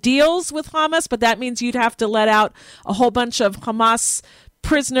deals with Hamas, but that means you'd have to let out a whole bunch of Hamas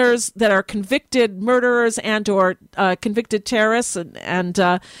prisoners that are convicted murderers and or convicted terrorists, and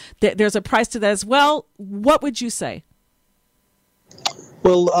there's a price to that as well. What would you say?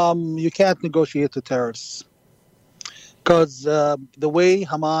 Well, you can't negotiate with terrorists because the way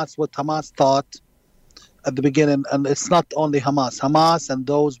what Hamas thought at the beginning, and it's not only Hamas and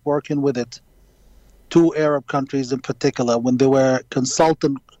those working with it, two Arab countries in particular, when they were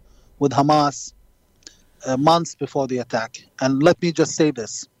consulting with Hamas months before the attack. And let me just say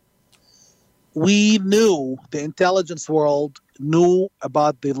this. We knew, the intelligence world knew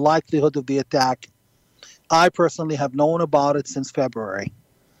about the likelihood of the attack. I personally have known about it since February.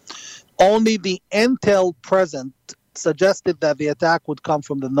 Only the intel present suggested that the attack would come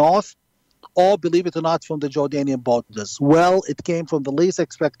from the north, or, believe it or not, from the Jordanian borders. Well, it came from the least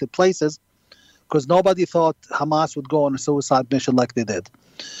expected places because nobody thought Hamas would go on a suicide mission like they did.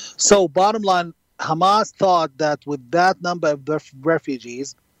 So, bottom line, Hamas thought that with that number of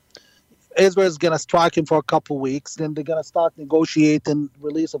refugees, Israel is going to strike him for a couple of weeks. Then they're going to start negotiating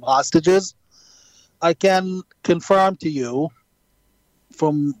release of hostages. I can confirm to you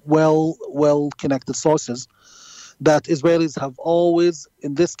from well-connected sources that Israelis have always,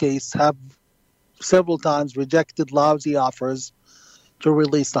 in this case, have several times rejected lousy offers to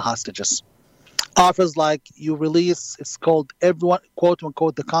release the hostages. Offers like you release, it's called everyone, quote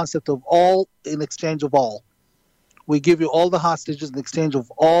unquote, the concept of all in exchange of all. We give you all the hostages in exchange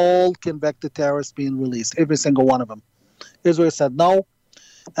of all convicted terrorists being released, every single one of them. Israel said no,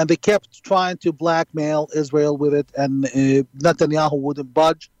 and they kept trying to blackmail Israel with it, and Netanyahu wouldn't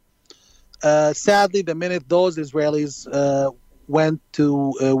budge. Sadly, the minute those Israelis went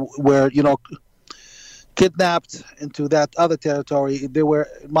to kidnapped into that other territory, they were,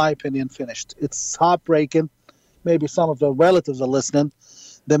 in my opinion, finished. It's heartbreaking. Maybe some of the relatives are listening.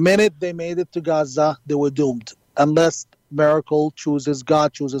 The minute they made it to Gaza, they were doomed, unless God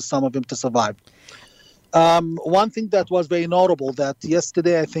chooses some of them to survive. One thing that was very notable that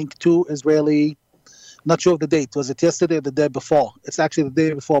yesterday, I think two Israeli, not sure of the date, was it yesterday or the day before? It's actually the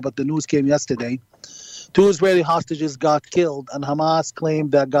day before, but the news came yesterday. Two Israeli hostages got killed, and Hamas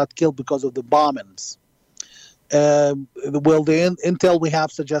claimed that got killed because of the bombings. The intel we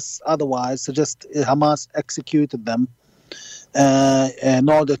have suggests otherwise, suggests Hamas executed them in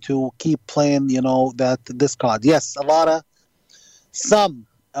order to keep playing, this card. Yes, a lot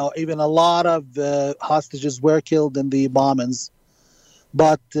of hostages were killed in the bombings,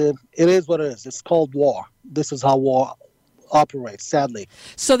 but it is what it is. It's called war. This is how war operates, sadly.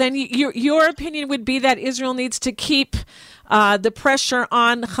 So then your opinion would be that Israel needs to keep the pressure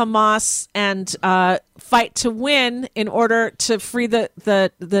on Hamas and fight to win in order to free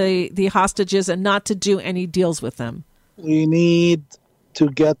the hostages and not to do any deals with them. We need to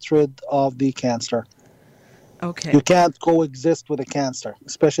get rid of the cancer. Okay. You can't coexist with a cancer,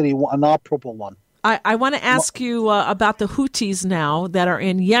 especially an operable one. I want to ask you about the Houthis now that are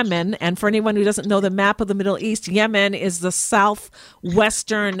in Yemen. And for anyone who doesn't know the map of the Middle East, Yemen is the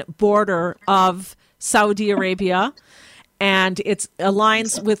southwestern border of Saudi Arabia. And it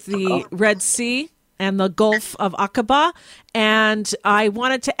aligns with the Red Sea and the Gulf of Aqaba. And I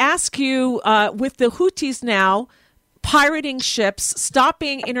wanted to ask you, with the Houthis now pirating ships,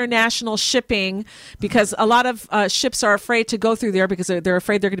 stopping international shipping, because a lot of ships are afraid to go through there because they're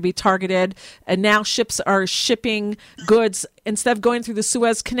afraid they're going to be targeted. And now ships are shipping goods. Instead of going through the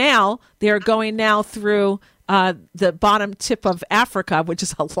Suez Canal, they are going now through the bottom tip of Africa, which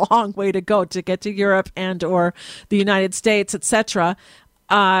is a long way to go to get to Europe and or the United States, etc.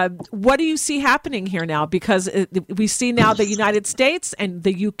 What do you see happening here now? Because we see now the United States and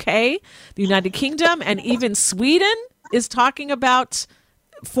the UK, the United Kingdom, and even Sweden is talking about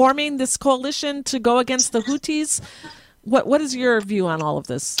forming this coalition to go against the Houthis. What is your view on all of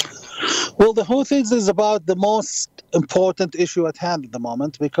this? Well, the Houthis is about the most important issue at hand at the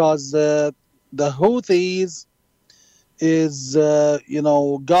moment, because the Houthis is,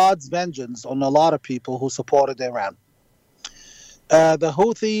 God's vengeance on a lot of people who supported Iran. The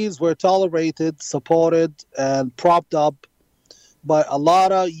Houthis were tolerated, supported, and propped up by a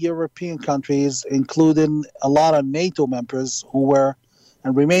lot of European countries, including a lot of NATO members who were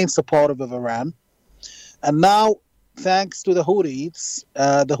and remain supportive of Iran. And now, thanks to the Houthis,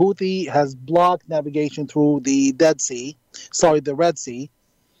 the Houthi has blocked navigation through the Red Sea.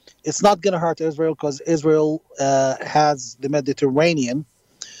 It's not going to hurt Israel because Israel has the Mediterranean,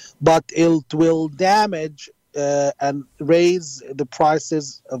 but it will damage and raise the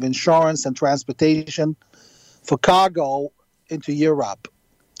prices of insurance and transportation for cargo into Europe.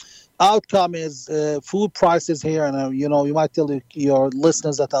 Outcome is food prices here, and you might tell your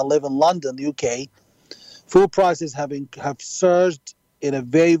listeners that I live in London, UK. Food prices have surged in a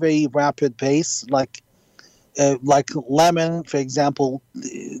very, very rapid pace. Like lemon, for example,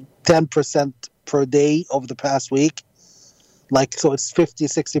 10% per day over the past week. So it's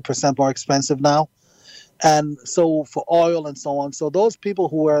 50-60% more expensive now. And so for oil and so on. So those people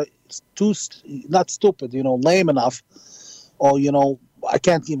who are not stupid, lame enough, or, I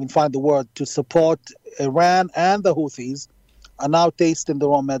can't even find the word, to support Iran and the Houthis are now tasting their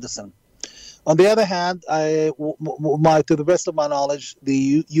own medicine. On the other hand, to the best of my knowledge,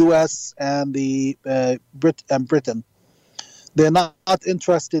 the U.S. and Britain, they're not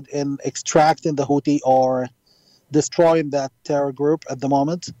interested in extracting the Houthi or destroying that terror group at the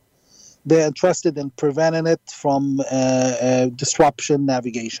moment. They're interested in preventing it from disruption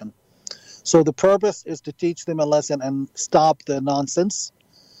navigation. So the purpose is to teach them a lesson and stop the nonsense,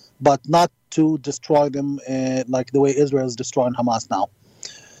 but not to destroy them like the way Israel is destroying Hamas now.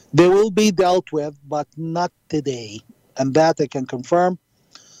 They will be dealt with, but not today. And that I can confirm.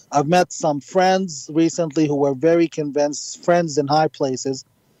 I've met some friends recently who were very convinced, friends in high places,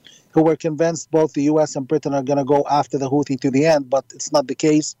 who were convinced both the U.S. and Britain are going to go after the Houthi to the end, but it's not the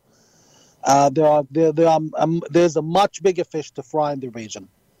case. There's a much bigger fish to fry in the region.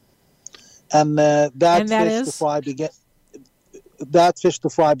 And that fish to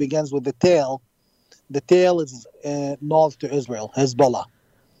fry begins with the tail. The tail is north to Israel, Hezbollah.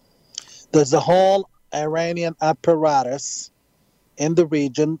 There's a whole Iranian apparatus in the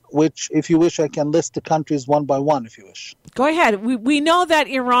region, which, if you wish, I can list the countries one by one, if you wish. Go ahead. We know that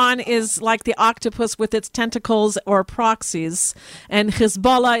Iran is like the octopus with its tentacles or proxies, and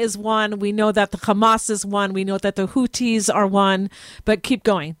Hezbollah is one. We know that the Hamas is one. We know that the Houthis are one, but keep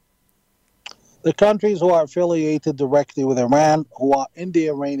going. The countries who are affiliated directly with Iran, who are in the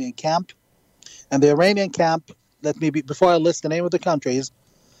Iranian camp, and the Iranian camp, before I list the name of the countries,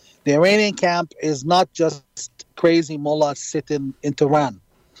 the Iranian camp is not just crazy mullahs sitting in Tehran.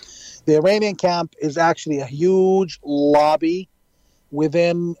 The Iranian camp is actually a huge lobby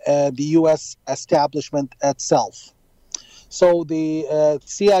within the U.S. establishment itself. So the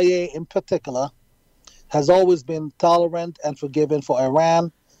CIA in particular has always been tolerant and forgiving for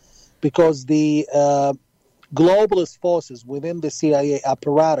Iran, because the globalist forces within the CIA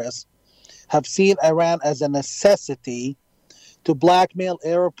apparatus have seen Iran as a necessity to blackmail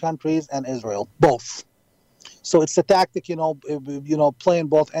Arab countries and Israel, both. So it's a tactic, playing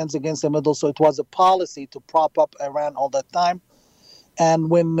both ends against the middle. So it was a policy to prop up Iran all that time.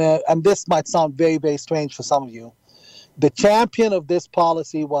 And and this might sound very, very strange for some of you, the champion of this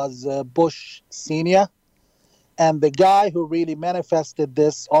policy was Bush Sr., and the guy who really manifested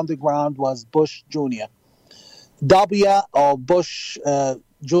this on the ground was Bush Jr. Bush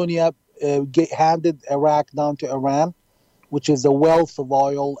Jr. Handed Iraq down to Iran, which is a wealth of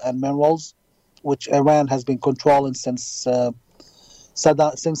oil and minerals, which Iran has been controlling since the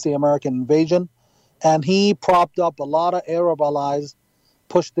American invasion. And he propped up a lot of Arab allies,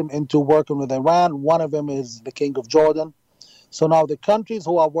 pushed them into working with Iran. One of them is the King of Jordan. So now the countries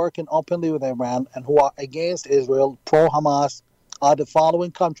who are working openly with Iran and who are against Israel, pro-Hamas, are the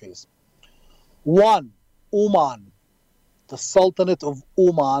following countries: One, Oman, the Sultanate of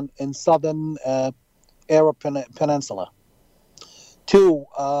Oman in southern Arab Peninsula. Two,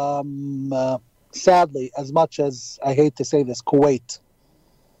 sadly, as much as I hate to say this, Kuwait.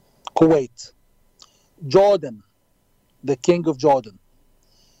 Jordan, the King of Jordan.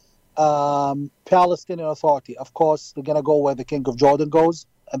 Palestinian Authority, of course, they're going to go where the King of Jordan goes,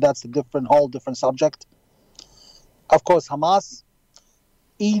 and that's a whole different subject. Of course, Hamas.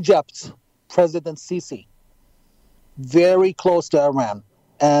 Egypt, President Sisi, very close to Iran.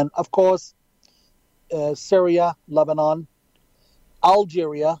 And of course, Syria, Lebanon,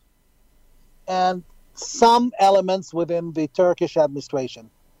 Algeria, and some elements within the Turkish administration.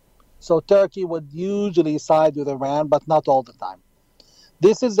 So Turkey would usually side with Iran, but not all the time.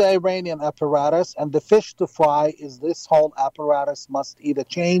 This is the Iranian apparatus, and the fish to fry is this whole apparatus must either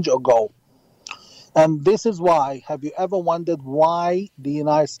change or go. And this is why, have you ever wondered why the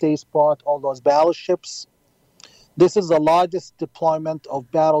United States brought all those battleships? This is the largest deployment of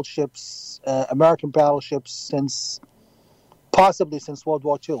battleships, American battleships, possibly since World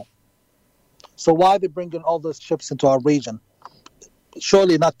War II. So why are they bringing all those ships into our region?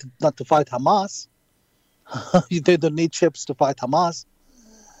 Surely not to fight Hamas. They don't need ships to fight Hamas.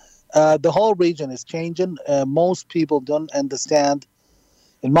 The whole region is changing. Most people don't understand,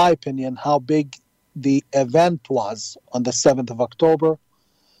 in my opinion, how big the event was on the 7th of October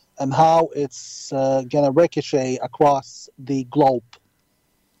and how it's going to ricochet across the globe.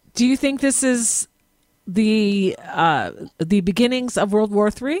 Do you think this is the beginnings of World War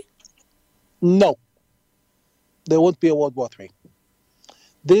III? No. There won't be a World War III.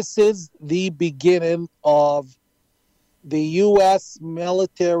 This is the beginning of the U.S.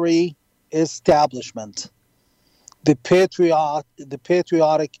 military establishment, the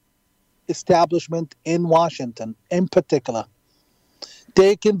patriotic establishment in Washington, in particular,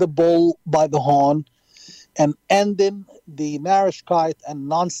 taking the bull by the horn and ending the narishkeit and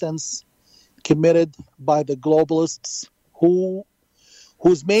nonsense committed by the globalists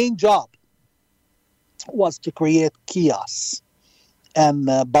whose main job was to create chaos and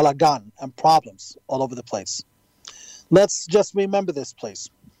balagan and problems all over the place. Let's just remember this, please.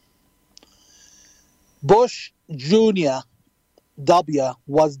 Bush Jr. W.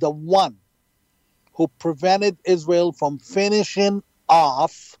 was the one who prevented Israel from finishing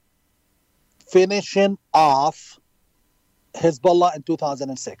off Hezbollah in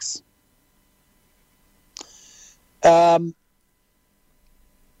 2006.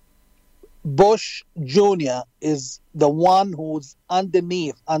 Bush Jr. is the one who's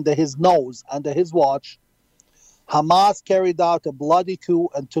under his nose, under his watch, Hamas carried out a bloody coup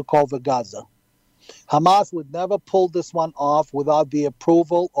and took over Gaza. Hamas would never pull this one off without the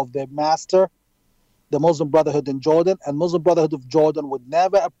approval of their master, the Muslim Brotherhood in Jordan, and Muslim Brotherhood of Jordan would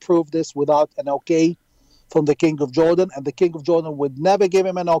never approve this without an okay from the King of Jordan, and the King of Jordan would never give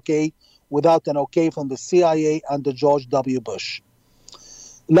him an okay without an okay from the CIA under George W. Bush.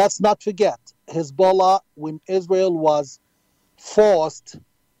 Let's not forget, Hezbollah, when Israel was forced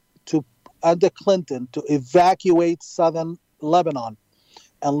to, under Clinton, to evacuate southern Lebanon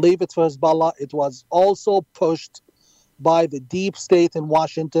and leave it for Hezbollah, it was also pushed by the deep state in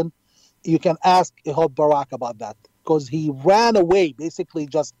Washington. You can ask Ehud Barak about that, because he ran away basically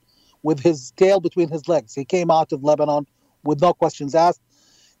just with his tail between his legs. He came out of Lebanon with no questions asked.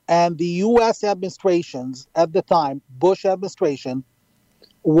 And the U.S. administrations at the time, Bush administration,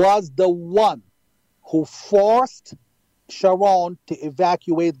 was the one who forced Sharon to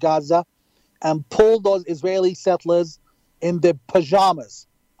evacuate Gaza and pull those Israeli settlers in their pajamas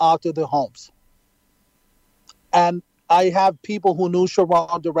out of their homes. And I have people who knew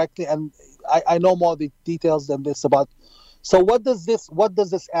Sharon directly, and I know more of the details than this about. So what does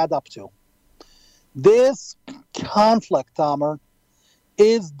this add up to? This conflict, Tamar,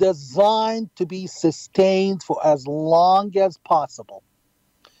 is designed to be sustained for as long as possible.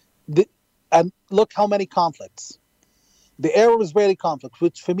 And look how many conflicts. The Arab-Israeli conflict,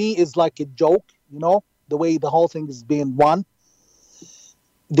 which for me is like a joke, the way the whole thing is being run.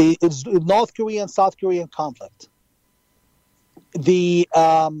 The North Korean, South Korean conflict. The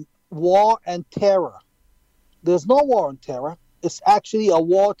war and terror. There's no war on terror. It's actually a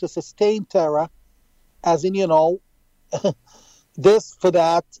war to sustain terror, as in, this for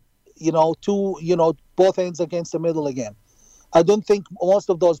that, both ends against the middle again. I don't think most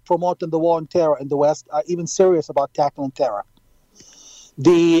of those promoting the war on terror in the West are even serious about tackling terror.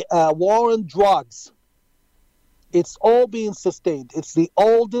 The war on drugs, it's all being sustained. It's the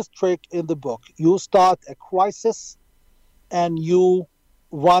oldest trick in the book. You start a crisis and you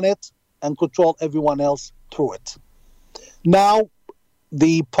run it and control everyone else through it. Now,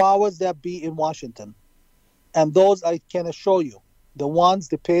 the powers that be in Washington, and those I can assure you,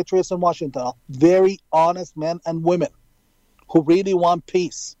 the patriots in Washington are very honest men and women who really want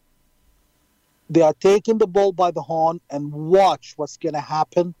peace. They are taking the bull by the horn and watch what's going to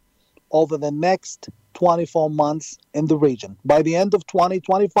happen over the next 24 months in the region. By the end of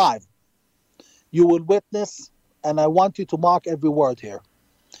 2025, you will witness, and I want you to mark every word here,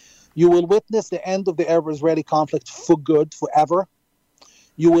 you will witness the end of the Arab-Israeli conflict for good, forever.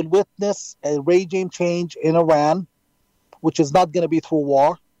 You will witness a regime change in Iran, which is not going to be through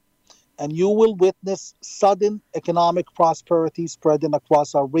war. And you will witness sudden economic prosperity spreading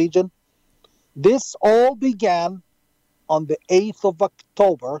across our region. This all began on the 8th of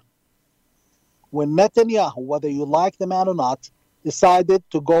October when Netanyahu, whether you like the man or not, decided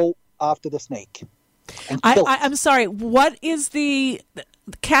to go after the snake. I'm sorry, what is the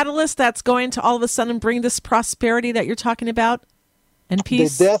catalyst that's going to all of a sudden bring this prosperity that you're talking about and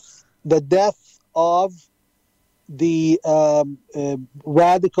peace? The death of the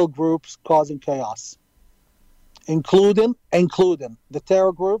radical groups causing chaos, including the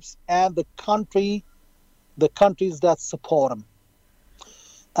terror groups and the countries that support them.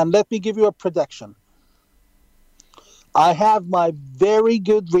 And let me give you a prediction. I have my very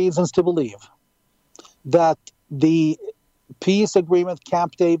good reasons to believe that the peace agreement,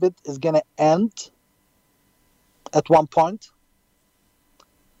 Camp David, is going to end at one point.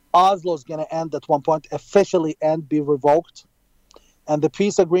 Oslo is going to end at one point, officially end, be revoked. And the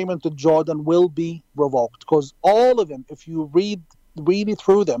peace agreement with Jordan will be revoked. Because all of them, if you read really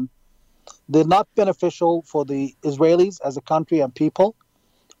through them, they're not beneficial for the Israelis as a country and people.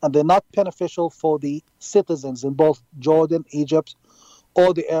 And they're not beneficial for the citizens in both Jordan, Egypt,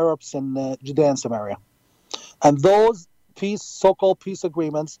 or the Arabs in Judea and Samaria. And those so-called peace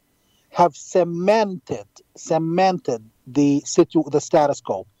agreements have cemented the status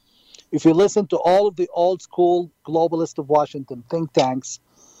quo. If you listen to all of the old school globalists of Washington think tanks,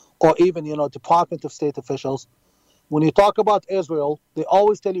 or even Department of State officials, when you talk about Israel, they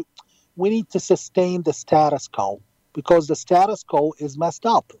always tell you we need to sustain the status quo because the status quo is messed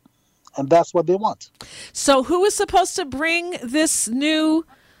up, and that's what they want. So, who is supposed to bring this new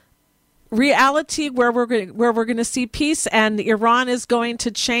reality where we're going to see peace, and Iran is going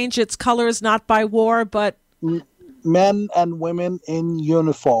to change its colors not by war, but men and women in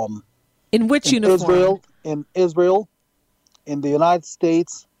uniform. In which uniform? In Israel, in the United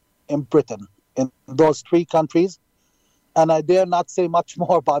States, in Britain, in those three countries. And I dare not say much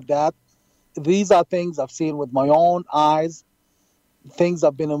more about that. These are things I've seen with my own eyes, things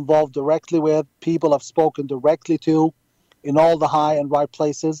I've been involved directly with, people I've spoken directly to in all the high and right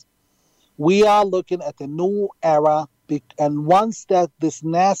places. We are looking at a new era, and once that this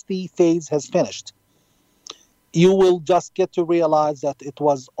nasty phase has finished, you will just get to realize that it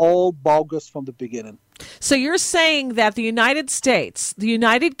was all bogus from the beginning. So you're saying that the United States, the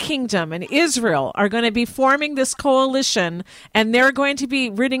United Kingdom, and Israel are going to be forming this coalition, and they're going to be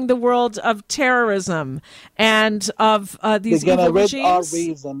ridding the world of terrorism and of these evil regimes?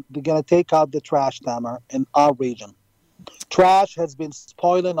 They're going to take out the trash, Tamar, in our region. Trash has been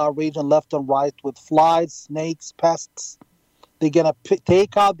spoiling our region left and right with flies, snakes, pests. They're going to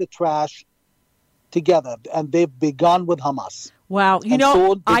take out the trash together, and they've begun with Hamas. Wow, I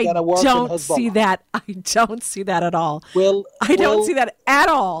don't see that. I don't see that at all. I don't see that at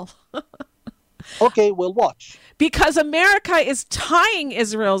all. Okay, we'll watch. Because America is tying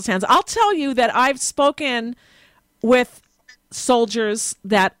Israel's hands. I'll tell you that I've spoken with soldiers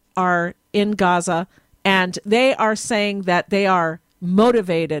that are in Gaza, and they are saying that they are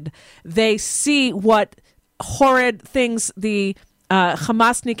motivated. They see what horrid things the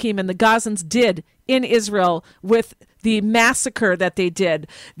Hamasnikim and the Gazans did in Israel with the massacre that they did,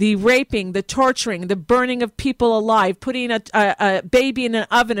 the raping, the torturing, the burning of people alive, putting a baby in an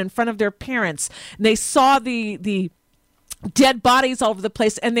oven in front of their parents. And they saw the dead bodies all over the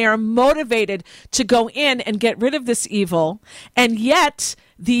place, and they are motivated to go in and get rid of this evil. And yet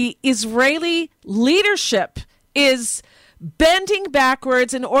the Israeli leadership is bending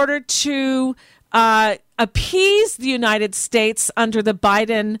backwards in order to appease the United States under the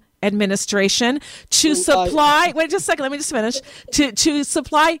Biden administration to supply, wait just a second, let me just finish, to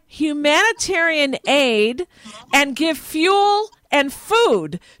supply humanitarian aid and give fuel and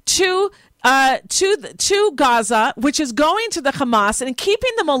food to to Gaza, which is going to the Hamas and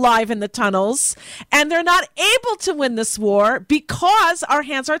keeping them alive in the tunnels, and they're not able to win this war because our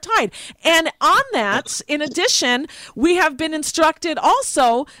hands are tied. And on that, in addition, we have been instructed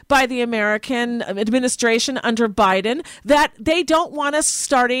also by the American administration under Biden that they don't want us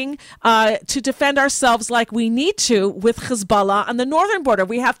starting to defend ourselves like we need to with Hezbollah on the northern border.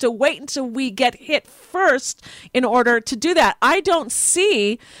 We have to wait until we get hit first in order to do that. I don't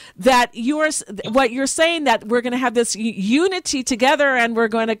see that what you're saying, that we're going to have this unity together and we're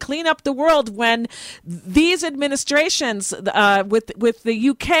going to clean up the world, when these administrations with the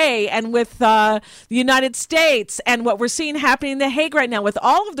UK and with the United States and what we're seeing happening in The Hague right now with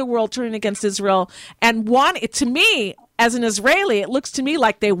all of the world turning against Israel and to me, as an Israeli, it looks to me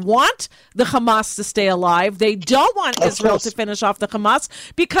like they want the Hamas to stay alive. They don't want Israel to finish off the Hamas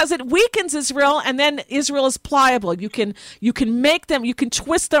because it weakens Israel, and then Israel is pliable. You can make them, you can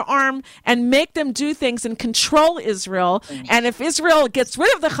twist their arm and make them do things and control Israel. And if Israel gets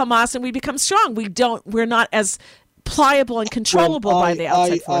rid of the Hamas and we become strong, we're not as pliable and controllable by the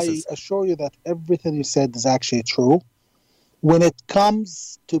outside forces. I assure you that everything you said is actually true. When it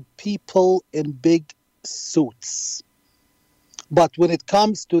comes to people in big suits, but when it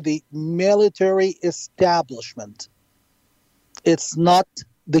comes to the military establishment, it's not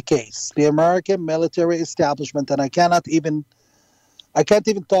the case. The American military establishment, and I can't even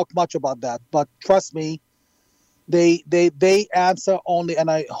talk much about that, but trust me, they answer only, and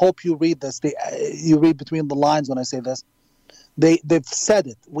I hope you read this, you read between the lines when I say this, they've said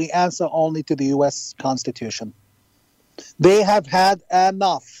it, we answer only to the U.S. Constitution. They have had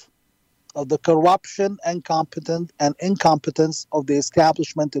enough of the corruption and incompetence of the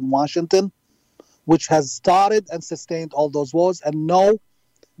establishment in Washington, which has started and sustained all those wars, and know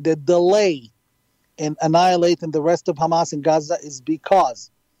the delay in annihilating the rest of Hamas in Gaza is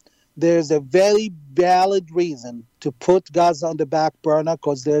because there's a very valid reason to put Gaza on the back burner,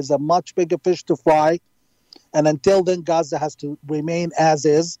 because there's a much bigger fish to fry, and until then Gaza has to remain as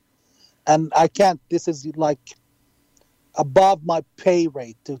is. And I can't, this is like above my pay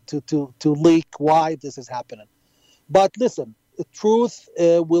rate to leak why this is happening. But listen, the truth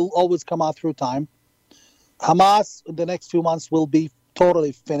will always come out through time. Hamas in the next few months will be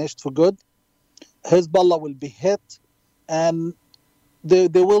totally finished for good. Hezbollah will be hit, and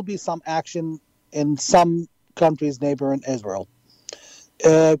there will be some action in some countries neighboring Israel.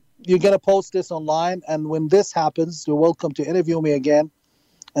 You're going to post this online, and when this happens, you're welcome to interview me again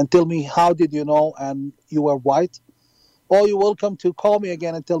and tell me how did you know and you were right. Or you're welcome to call me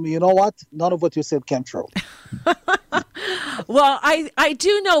again and tell me, you know what, none of what you said came true. Well, I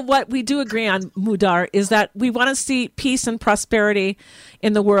do know what we do agree on, Mudar, is that we want to see peace and prosperity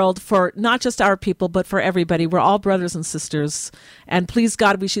in the world for not just our people, but for everybody. We're all brothers and sisters. And please,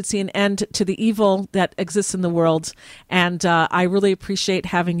 God, we should see an end to the evil that exists in the world. And I really appreciate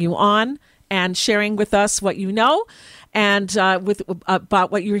having you on and sharing with us what you know and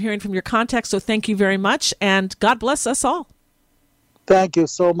about what you're hearing from your context. So thank you very much, and God bless us all. Thank you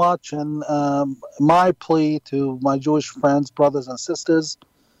so much. And my plea to my Jewish friends, brothers and sisters,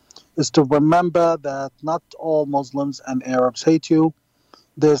 is to remember that not all Muslims and Arabs hate you.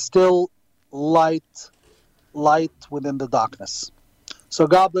 There's still light within the darkness. So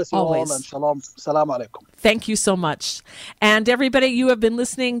God bless you Always. all, and shalom. Salam alaikum. Thank you so much. And everybody, you have been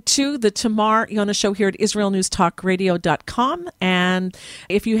listening to the Tamar Yonah Show here at IsraelNewsTalkRadio.com. And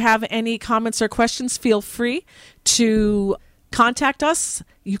if you have any comments or questions, feel free to contact us.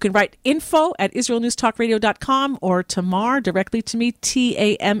 You can write info@IsraelNewsTalkRadio.com or Tamar directly to me,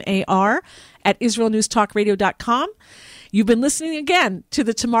 TAMAR @IsraelNewsTalkRadio.com. You've been listening again to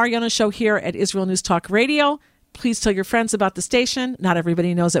the Tamar Yonah Show here at Israel News Talk Radio. Please tell your friends about the station. Not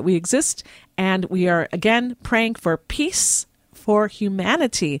everybody knows that we exist. And we are, again, praying for peace, for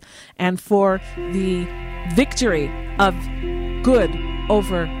humanity, and for the victory of good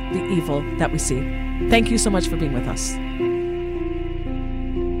over the evil that we see. Thank you so much for being with us.